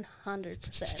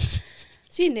 100%.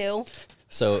 She knew.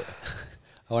 So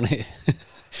I want to,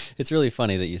 it's really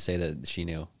funny that you say that she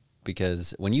knew,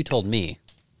 because when you told me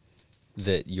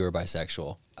that you were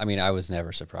bisexual, I mean, I was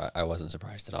never surprised. I wasn't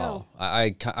surprised at all.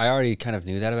 I already kind of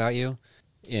knew that about you.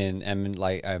 And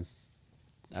like,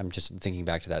 I'm just thinking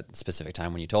back to that specific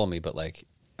time when you told me, but like,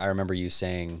 I remember you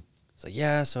saying, it's like,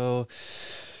 yeah, so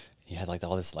you had like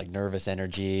all this like nervous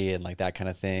energy and like that kind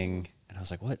of thing. And I was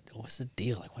like, what's the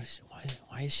deal? Like,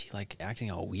 why is she like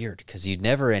acting all weird? Because you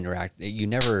never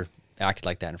acted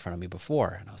like that in front of me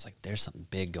before. And I was like, there's something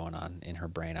big going on in her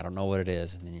brain. I don't know what it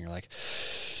is. And then you're like,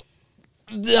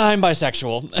 I'm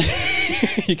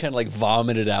bisexual. You kind of like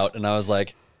vomited out. And I was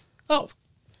like, oh,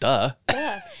 duh.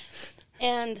 Yeah.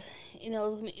 And,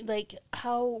 like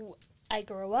how I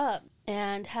grew up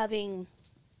and having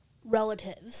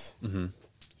relatives Mm-hmm.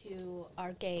 who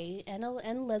are gay and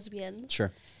lesbian.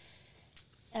 Sure.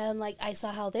 And, like, I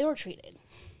saw how they were treated.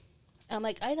 I'm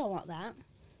like, I don't want that.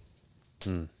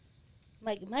 Hmm.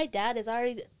 Like, my dad has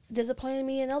already disappointed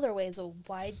me in other ways. So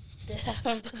why did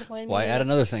I disappoint me? Why add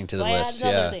another thing to the Why list?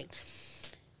 add another Yeah.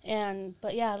 thing?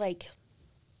 But yeah, like,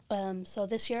 so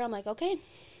this year I'm like, okay,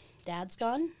 dad's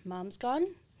gone, mom's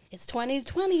gone. It's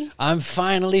 2020. I'm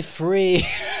finally free.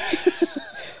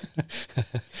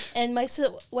 And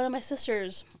one of my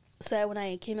sisters said when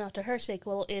I came out to her, she's like,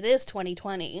 well, it is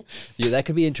 2020. Yeah, that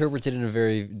could be interpreted in a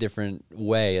very different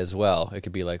way as well. It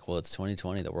could be like, well, it's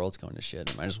 2020, the world's going to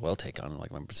shit. I might as well take on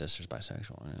like my sister's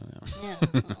bisexual. Yeah.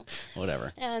 well,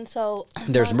 Whatever. and so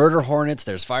There's murder hornets,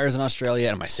 there's fires in Australia,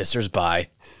 and my sister's bi.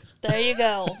 there you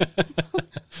go.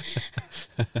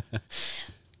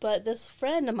 But this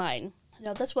friend of mine,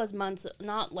 this was months,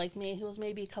 not like me, he was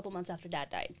maybe a couple months after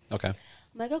dad died. Okay. I'm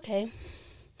like, okay,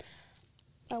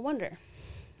 I wonder.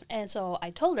 And so I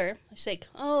told her, she's like,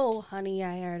 oh, honey,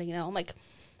 I already know. I'm like,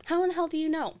 how in the hell do you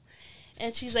know?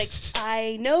 And she's like,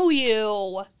 I know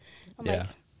you. I'm Yeah.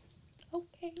 like,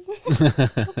 okay.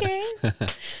 Okay.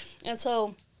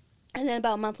 And then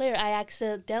about a month later, I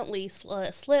accidentally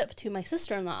slipped to my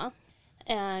sister-in-law.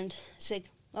 And she's like,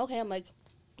 okay. I'm like,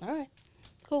 all right,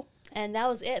 cool. And that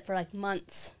was it for like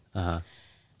months. Uh-huh.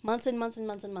 Months and months and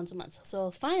months and months and months.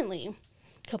 So finally,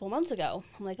 a couple months ago,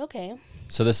 I'm like, okay.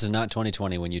 So this is not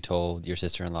 2020 when you told your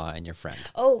sister-in-law and your friend.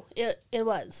 Oh, it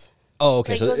was. Oh,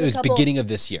 okay. Like, So it was it a was couple- beginning of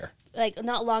this year. Like,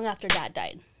 not long after dad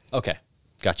died. Okay.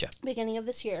 Gotcha. Beginning of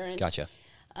this year. And Gotcha.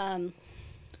 a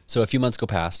So a few months go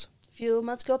past. few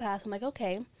months go past. I'm like,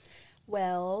 okay,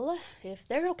 well, if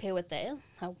they're okay with it,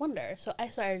 I wonder. So I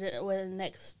started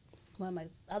with one of my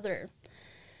other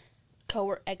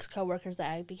ex-coworkers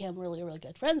that I became really, really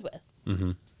good friends with.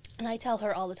 Mm-hmm. And I tell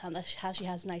her all the time how she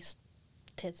has nice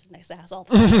tits and nice ass all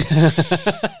the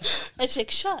time. And she's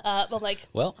like, shut up. I'm like,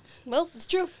 Well, it's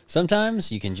true.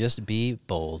 sometimes you can just be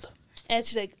bold. And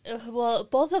she's like, well,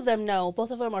 both of them know.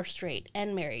 Both of them are straight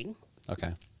and married.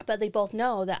 Okay. But they both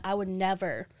know that I would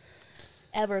never,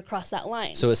 ever cross that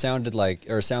line. So it sounds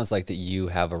like that you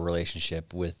have a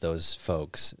relationship with those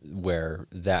folks where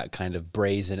that kind of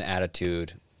brazen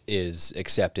attitude is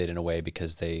accepted in a way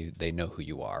because they know who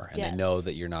you are and they know Yes.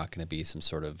 that you're not going to be some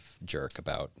sort of jerk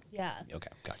about. Yeah. Okay,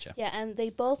 gotcha. Yeah, and they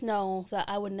both know that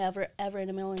I would never, ever in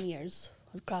a million years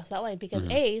cross that line because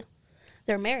Mm-hmm. A,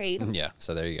 they're married. Yeah,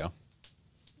 so there you go.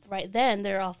 Right then,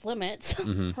 they're off limits.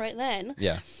 Mm-hmm. Right then.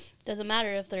 Yeah. Doesn't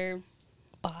matter if they're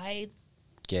bi,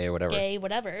 Gay or whatever. gay,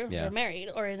 whatever, Yeah. they're married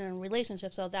or in a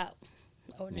relationship, so that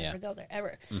I would never Yeah. go there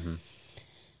ever. Mm-hmm.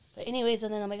 But anyways,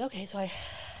 and then I'm like, okay, so I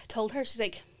told her, she's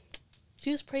like, she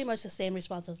was pretty much the same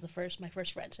response as my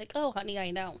first friend. She's like, oh, honey,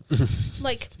 I know. I'm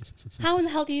like, how in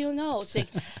the hell do you know? She's like,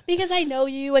 because I know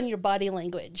you and your body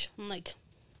language. I'm like,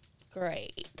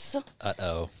 great.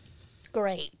 Uh-oh.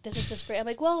 Great. This is just great. I'm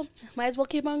like, well, might as well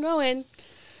keep on going.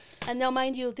 And now,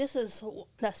 mind you, this is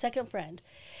that second friend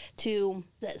to,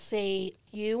 let's say,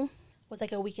 you was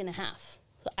like a week and a half.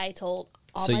 So I told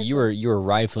all So my you were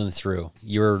rifling through.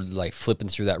 You were like flipping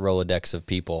through that Rolodex of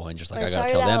people and just like, I I gotta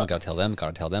started tell them, out- gotta tell them,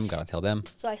 gotta tell them, gotta tell them.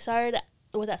 So I started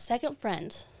with that second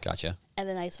friend, Gotcha. and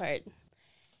then I started.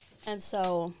 And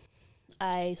so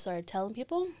I started telling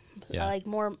people, Yeah. like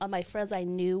more of my friends I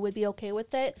knew would be okay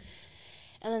with it.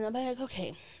 And then I'm like,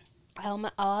 okay,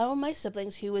 out of my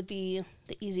siblings, who would be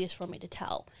the easiest for me to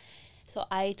tell? So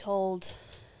I told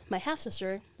my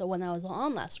half-sister, the one I was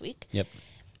on last week, Yep.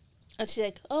 and she's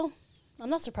like, oh, I'm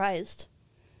not surprised.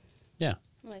 Yeah.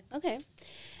 I'm like, okay.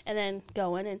 And then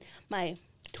going, and my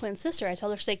twin sister, I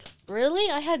told her, she's like, really?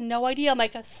 I had no idea. I'm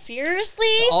like, seriously?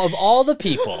 Of all the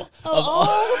people, Of all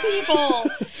the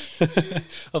people.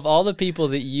 of all the people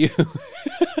that you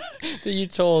that you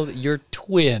told, your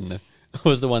twin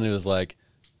was the one who was like,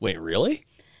 wait, really?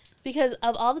 Because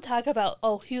of all the talk about,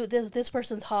 oh, who this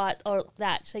person's hot or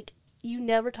that, she's like, you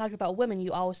never talked about women.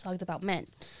 You always talked about men.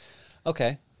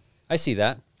 Okay, I see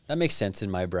that. That makes sense in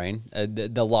my brain.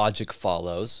 The logic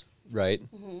follows, right?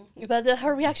 But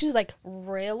her reaction was like,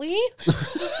 really?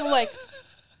 I'm like,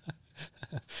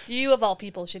 you of all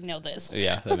people should know this.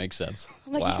 Yeah, that makes sense.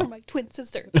 I'm like, Wow. you're my twin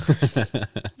sister.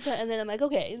 And then I'm like,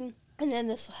 okay. And then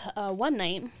this one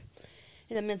night,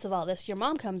 in the midst of all this, your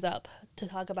mom comes up to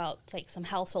talk about like some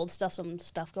household stuff, some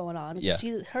stuff going on. Yeah.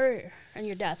 Her and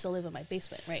your dad still live in my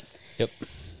basement, right? Yep.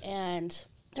 And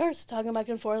they were just talking back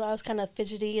and forth. I was kind of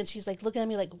fidgety, and she's like looking at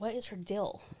me like, what is her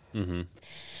deal? Mm-hmm.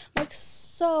 I'm like,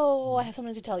 so I have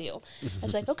something to tell you. I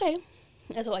was like, okay.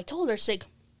 And so I told her, she's like,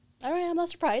 all right, I'm not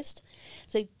surprised.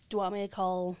 She's like, do you want me to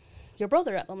call your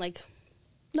brother up? I'm like,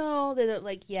 no. They're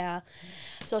like, yeah.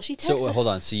 So she texted. So hold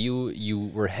on. So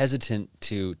you were hesitant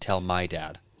to tell my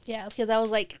dad. Yeah, because I was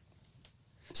like,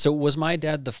 So was my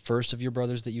dad the first of your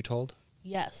brothers that you told?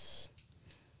 yes.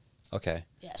 Okay.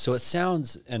 Yes. So it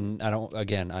sounds, and I don't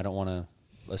want to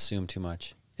assume too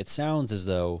much. It sounds as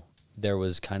though there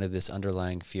was kind of this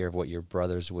underlying fear of what your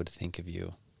brothers would think of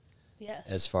you Yes.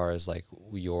 as far as like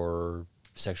your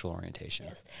sexual orientation.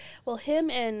 Yes. Well, him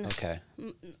and Okay.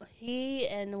 he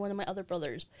and one of my other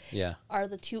brothers Yeah. are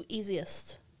the two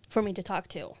easiest for me to talk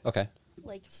to. Okay.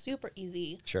 Like, super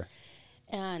easy. Sure.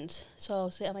 And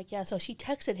so I'm like, yeah. So she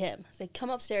texted him. She's like, come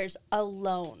upstairs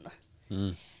alone.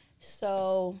 Mm.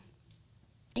 So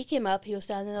he came up. He was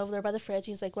standing over there by the fridge.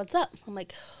 He's like, what's up? I'm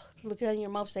like, looking at your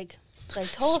mom. She's like, I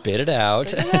told Spit it out.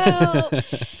 Spit it out.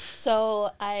 So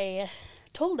I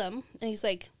told him, and he's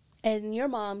like, and your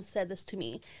mom said this to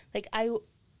me. Like, I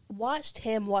watched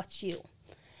him watch you.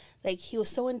 Like, he was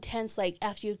so intense. Like,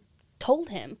 after you told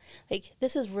him, like,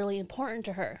 this is really important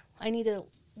to her. I need to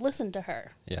listen to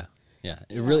her. Yeah. Yeah.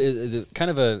 It really is kind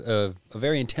of a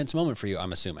very intense moment for you,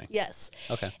 I'm assuming. Yes.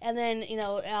 Okay. And then,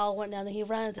 Al went down and he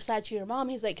ran at the side to your mom.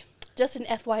 He's like, just an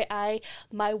FYI,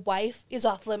 my wife is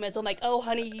off limits. I'm like, oh,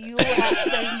 honey,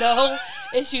 there's no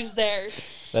issues there.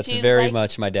 That's She's very like-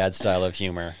 much my dad's style of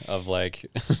humor of like,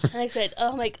 And I said,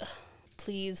 oh, I'm like,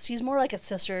 please. She's more like a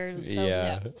sister. So,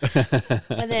 yeah.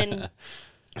 no.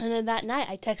 And then that night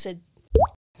I texted,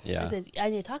 Yeah. I said, I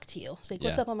need to talk to you. She's like,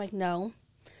 what's Yeah. up? I'm like, no.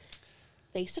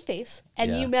 Face to face.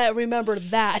 And Yeah. you remember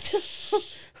that.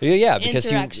 Yeah, because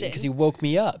Interaction. you woke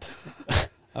me up.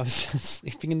 I was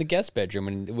sleeping in the guest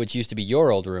bedroom, which used to be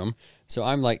your old room. So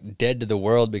I'm like dead to the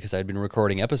world because I'd been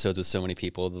recording episodes with so many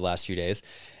people the last few days.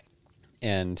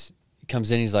 And he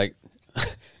comes in, he's like,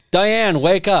 Diane,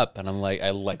 wake up. And I'm like, I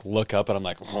like look up and I'm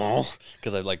like, oh,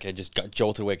 because I just got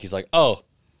jolted awake. He's like, oh,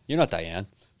 you're not Diane.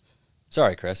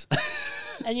 Sorry, Chris.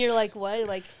 And you're like, what?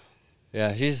 Like,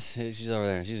 Yeah, she's over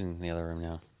there. She's in the other room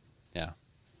now. Yeah,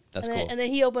 that's and cool. then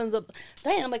he opens up,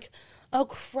 Diane. I'm like, oh,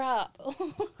 crap.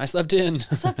 I slept in.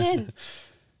 Slept in.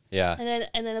 Yeah.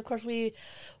 And then of course we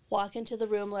walk into the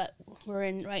room that we're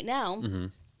in right now, Mm-hmm.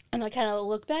 and I kind of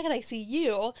look back and I see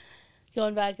you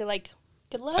going back and like,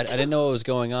 good luck. I didn't know what was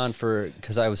going on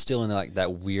because I was still in like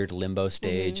that weird limbo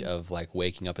stage Mm-hmm. of like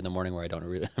waking up in the morning where I don't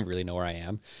really know where I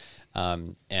am,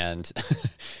 and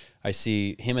I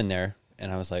see him in there,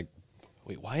 and I was like,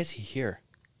 wait, why is he here?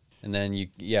 And then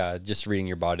just reading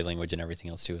your body language and everything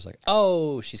else too was like,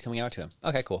 oh, she's coming out to him.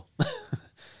 Okay, cool.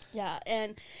 Yeah,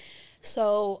 and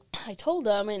so I told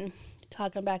him and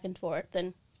talking back and forth,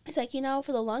 and He's like,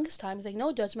 for the longest time, he's like,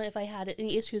 no judgment. If I had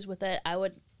any issues with it, I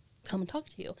would come and talk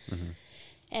to you.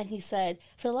 And he said,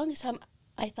 for the longest time,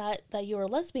 I thought that you were a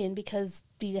lesbian because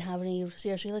you didn't have any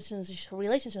serious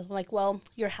relationships. I'm like, well,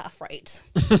 you're half right.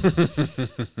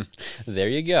 There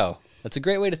you go. That's a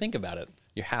great way to think about it.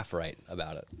 You're half right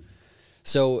about it.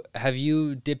 So have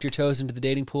you dipped your toes into the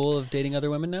dating pool of dating other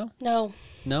women now? No.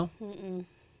 No? Mm-mm.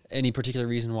 Any particular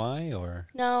reason why, or?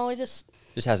 No, it just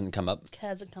hasn't come up?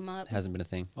 hasn't come up. Hasn't been a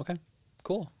thing. Okay,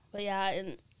 cool. But yeah,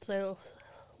 and so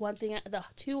one thing, the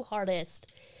two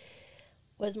hardest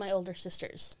was my older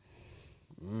sisters.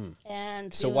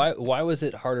 And So why was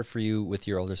it harder for you with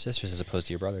your older sisters as opposed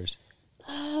to your brothers?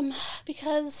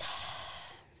 Because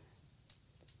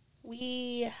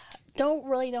we don't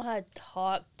really know how to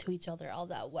talk to each other all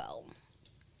that well.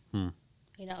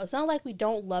 It's not like we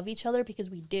don't love each other, because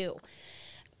we do.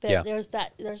 But Yeah. there's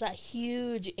that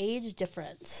huge age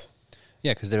difference.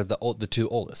 Yeah, because they're the two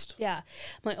oldest. Yeah.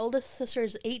 My oldest sister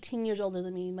is 18 years older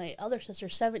than me. My other sister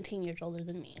is 17 years older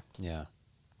than me. Yeah,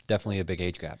 definitely a big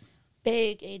age gap.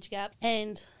 Big age gap.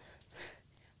 And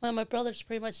my brothers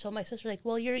pretty much told my sister, like,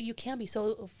 well, you can't be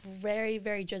so very,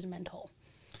 very judgmental.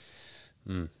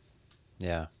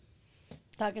 Yeah,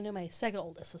 Talking to my second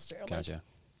oldest sister. I'm like, gotcha.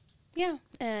 yeah.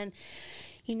 And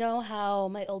you know how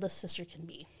my oldest sister can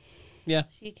be. Yeah,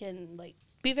 She can,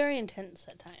 be very intense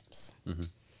at times.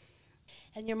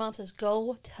 And your mom says,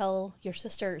 go tell your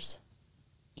sisters.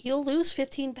 You'll lose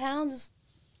 15 pounds,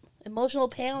 emotional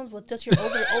pounds, with just your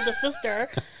oldest sister.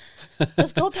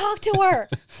 Just go talk to her.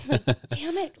 Like,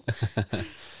 damn it.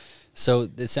 So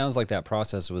it sounds like that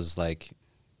process was like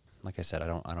I said, I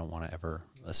don't want to ever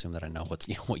assume that I know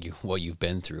what you've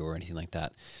been through or anything like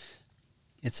that.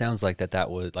 It sounds like that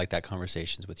was like that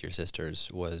conversations with your sisters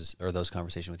or those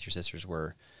conversations with your sisters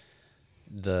were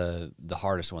the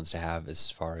hardest ones to have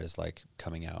as far as like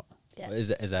coming out. Yes.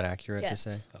 Is that accurate Yes. to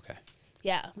say? Okay.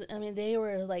 Yeah. I mean, they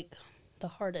were the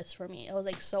hardest for me. I was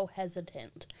so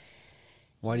hesitant.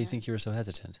 Why do you think you were so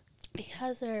hesitant?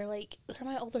 Because they're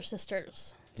my older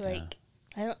sisters.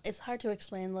 It's hard to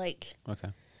explain. Okay.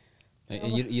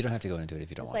 You don't have to go into it if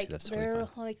you don't want to. That's totally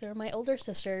fine. They're my older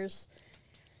sisters,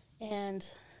 and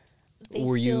they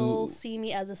Were still you- see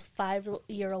me as this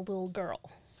 5-year-old little girl.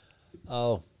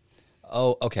 Oh,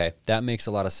 okay. That makes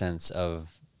a lot of sense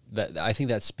of that. I think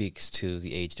that speaks to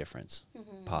the age difference,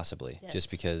 possibly, Yes.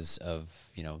 just because of,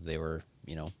 they were,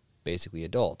 basically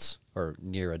adults or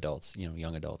near adults,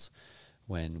 young adults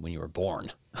when you were born.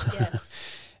 Yes.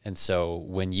 And so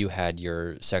when you had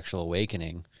your sexual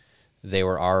awakening, they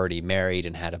were already married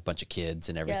and had a bunch of kids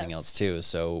and everything Yes. else too.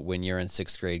 So when you're in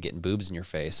 6th grade getting boobs in your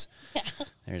face,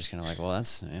 they're just kind of like, well,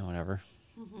 that's whatever.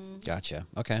 Gotcha.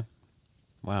 Okay.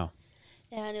 Wow.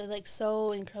 And it was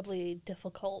so incredibly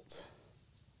difficult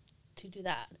to do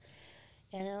that.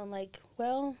 And I'm like,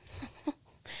 well,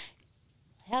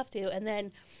 I have to. And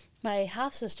then my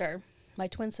half sister, my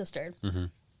twin sister,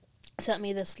 sent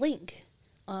me this link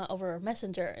over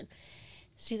Messenger. And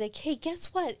she's like, hey, guess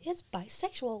what? It's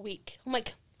Bisexual Week. I'm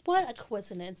like, what a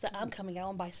coincidence that I'm coming out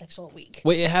on Bisexual Week.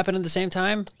 Wait, it happened at the same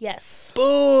time? Yes.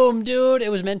 Boom, dude. It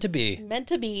was meant to be. Meant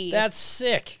to be. That's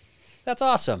sick. That's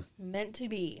awesome. Meant to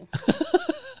be.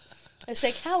 I was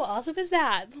like, how awesome is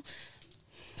that?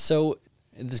 So,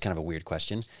 this is kind of a weird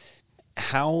question.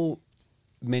 How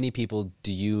many people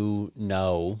do you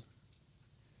know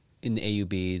in the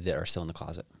AUB that are still in the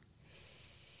closet?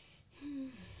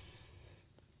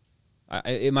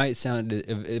 It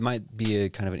might be a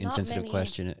kind of an Not insensitive many.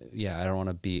 question. Yeah, I don't want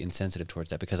to be insensitive towards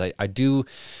that because I do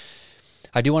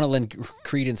want to lend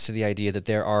credence to the idea that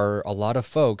there are a lot of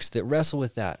folks that wrestle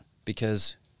with that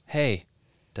because, hey,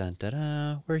 dun, da,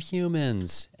 da, we're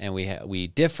humans and we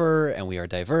differ and we are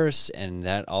diverse and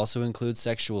that also includes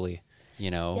sexually,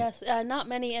 Yes, not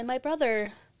many. And my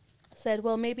brother said,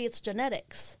 well, maybe it's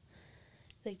genetics.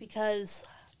 Because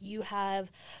you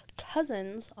have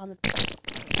cousins on the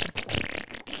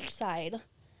side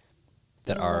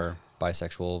that Yeah. are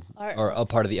bisexual Are- or a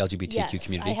part of the LGBTQ yes,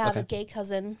 community. I have Okay. a gay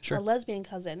cousin, Sure. a lesbian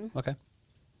cousin Okay.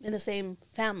 in the same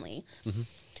family.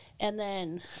 And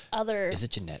then other... Is it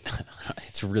genetic?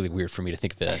 It's really weird for me to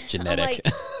think of it as I'm genetic.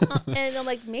 like, and I'm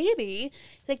like, maybe.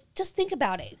 Just think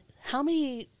about it. How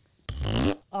many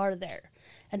are there?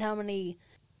 And how many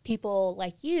people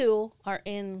like you are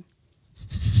in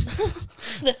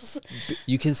this?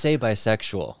 You can say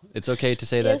bisexual. It's okay to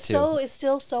say that too. It's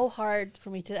still so hard for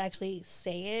me to actually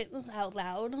say it out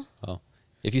loud. Oh,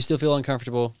 if you still feel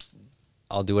uncomfortable,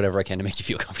 I'll do whatever I can to make you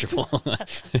feel comfortable.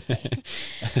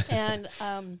 And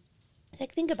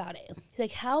think about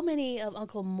it. How many of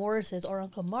Uncle Morris's or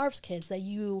Uncle Marv's kids that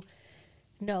you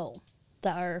know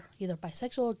that are either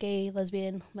bisexual, gay,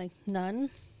 lesbian. I'm like, none.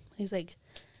 He's like,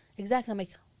 exactly. I'm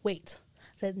like, wait.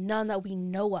 I said, none that we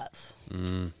know of.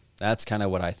 That's kind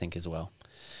of what I think as well.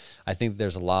 I think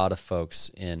there's a lot of folks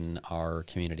in our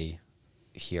community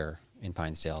here in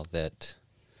Pinesdale that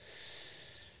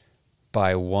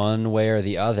by one way or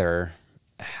the other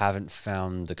haven't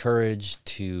found the courage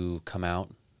to come out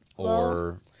or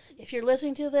Well, if you're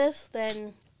listening to this,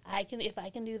 then if I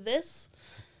can do this,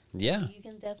 yeah, you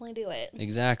can definitely do it.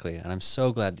 exactly. And I'm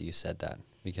so glad that you said that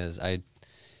because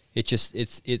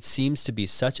it seems to be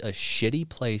such a shitty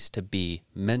place to be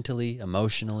mentally,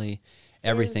 emotionally,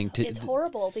 everything. It's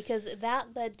horrible because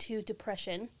that led to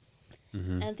depression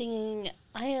and thinking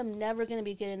I am never going to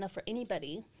be good enough for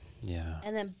anybody. Yeah.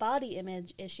 And then body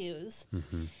image issues.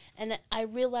 And I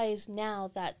realize now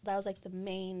that that was like the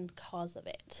main cause of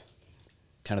it.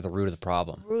 Kind of the root of the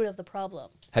problem. Root of the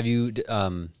problem. Have you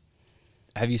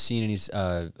seen any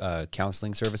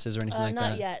counseling services or anything like that?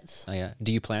 Not yet. Oh, yeah.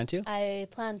 Do you plan to? I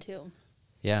plan to.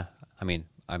 Yeah. I mean,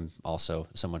 I'm also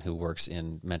someone who works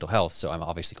in mental health, so I'm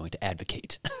obviously going to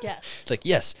advocate. Yes. It's like,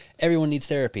 yes, everyone needs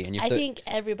therapy. And I think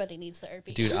everybody needs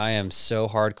therapy. Dude, I am so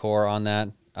hardcore on that.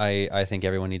 I think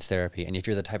everyone needs therapy. And if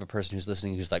you're the type of person who's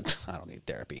listening who's like, I don't need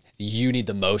therapy, you need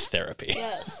the most therapy.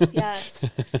 Yes,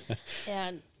 yes.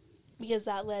 And because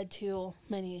that led to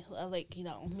many,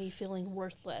 me feeling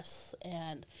worthless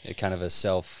and... It kind of a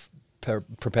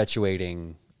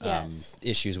self-perpetuating Yes.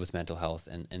 issues with mental health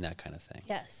and that kind of thing.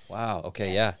 Yes. Wow.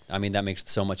 Okay. Yes. Yeah. I mean, that makes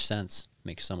so much sense.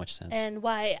 Makes so much sense. And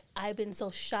why I've been so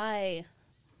shy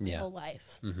my Yeah. whole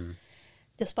life.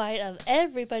 Despite of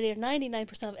everybody, or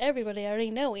 99% of everybody already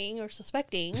knowing or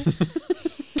suspecting.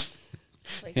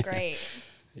 Like, great.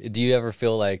 Do you ever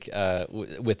feel like,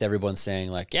 with everyone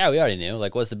saying like, yeah, we already knew,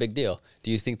 like, what's the big deal?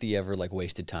 Do you think that you ever like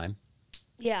wasted time?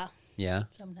 Yeah, Yeah.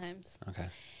 sometimes. Okay.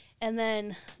 And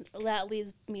then that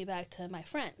leads me back to my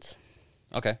friend.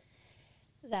 Okay.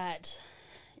 That,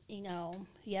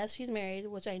 yes, she's married,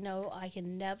 which I know I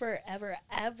can never, ever,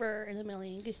 ever in a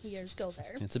million years go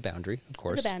there. It's a boundary, of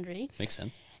course. It's a boundary. Makes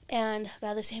sense. But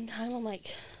at the same time, I'm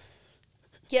like,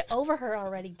 get over her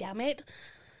already, damn it.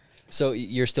 So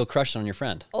you're still crushed on your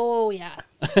friend? Oh, yeah.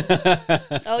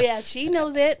 Oh, yeah, she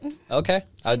knows it. Okay.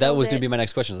 That knows was going it. to be my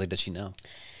next question. I was like, does she know?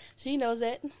 She knows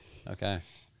it. Okay.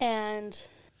 And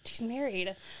she's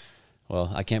married.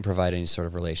 Well, I can't provide any sort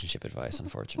of relationship advice,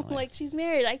 unfortunately. Like, she's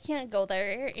married. I can't go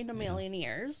there in a million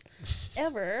years,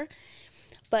 ever.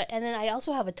 And then I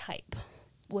also have a type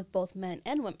with both men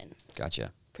and women.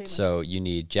 Gotcha. Pretty So you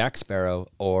need Jack Sparrow,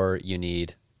 or you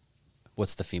need,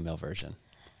 what's the female version?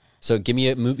 So give me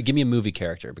a movie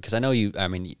character, because I know you. I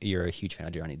mean, you're a huge fan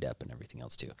of Johnny Depp and everything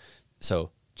else too.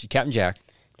 So Captain Jack.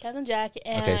 Captain Jack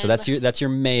and Okay, so that's your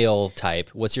male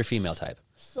type. What's your female type?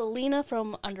 Selena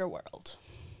from Underworld.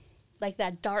 Like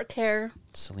that dark hair.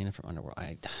 Selena from Underworld.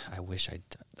 I wish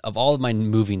of all of my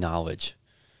movie knowledge,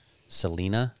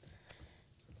 Selena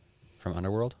from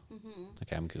Underworld.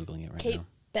 Okay, I'm googling it right Kate now.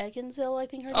 Beckinsale, I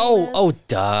think her name Oh, is.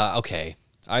 duh. Okay,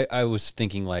 I was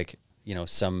thinking like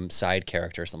some side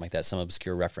character or something like that, some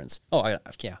obscure reference. Oh,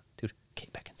 yeah, dude,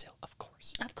 Kate Beckinsale, of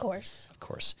course, Of course. of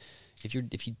course. If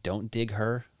you don't dig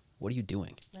her, what are you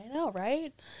doing? I know,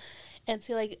 right? And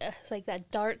see, it's like that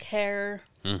dark hair,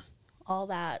 all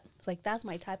that. It's like, that's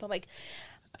my type. I'm like,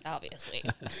 obviously.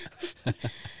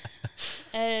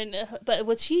 But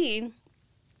with she...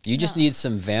 You just need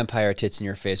some vampire tits in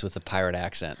your face with a pirate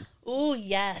accent. Ooh,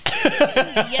 yes.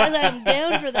 Yes, I'm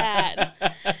down for that.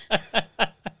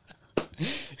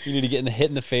 You need to get hit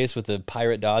in the face with a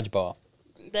pirate dodgeball.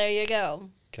 There you go.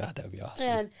 God, that would be awesome.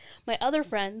 And my other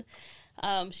friend,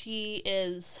 she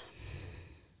is,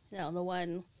 the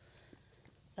one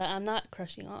that I'm not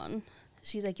crushing on.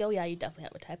 She's like, oh, yeah, you definitely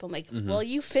have a type. I'm like, well,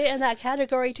 you fit in that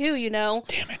category too,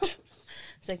 Damn it.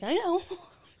 It's like, I know.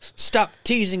 Stop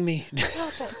teasing me.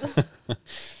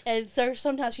 And so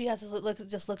sometimes she has to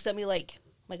just looks at me like,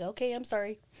 I'm like, okay, I'm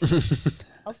sorry.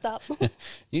 I'll stop. You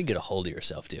need to get a hold of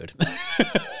yourself, dude.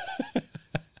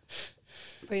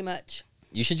 Pretty much.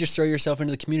 You should just throw yourself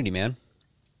into the community, man.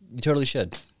 You totally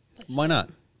should. Why not?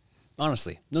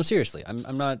 Honestly. No, seriously.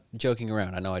 I'm not joking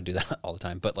around. I know I do that all the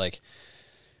time. But, like,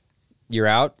 you're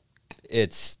out.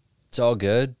 It's all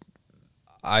good.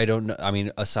 I don't know. I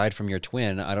mean, aside from your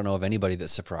twin, I don't know of anybody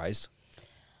that's surprised.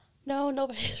 No,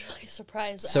 nobody's really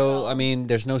surprised. at So, all. I mean,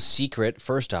 there's no secret,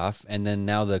 first off. And then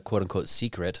now the quote-unquote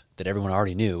secret that everyone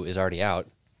already knew is already out.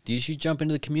 You should jump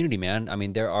into the community, man. I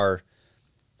mean, there are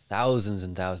thousands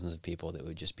and thousands of people that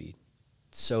would just be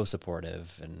so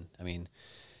supportive. And, I mean,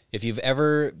 if you've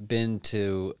ever been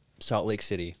to Salt Lake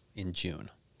City in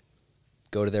June,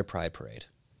 go to their Pride Parade.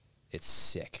 It's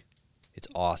sick. It's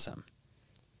awesome.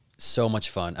 so much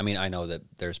fun. I mean, I know that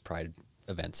there's Pride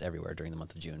events everywhere during the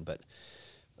month of June, but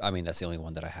I mean, that's the only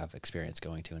one that I have experience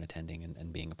going to and attending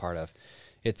and being a part of.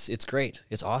 It's great.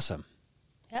 It's awesome.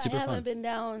 Yeah, Super I haven't fun. been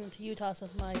down to Utah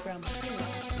since my grandma's funeral.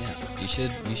 Yeah,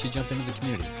 you should jump into the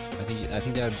community. I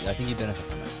think you benefit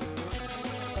from it.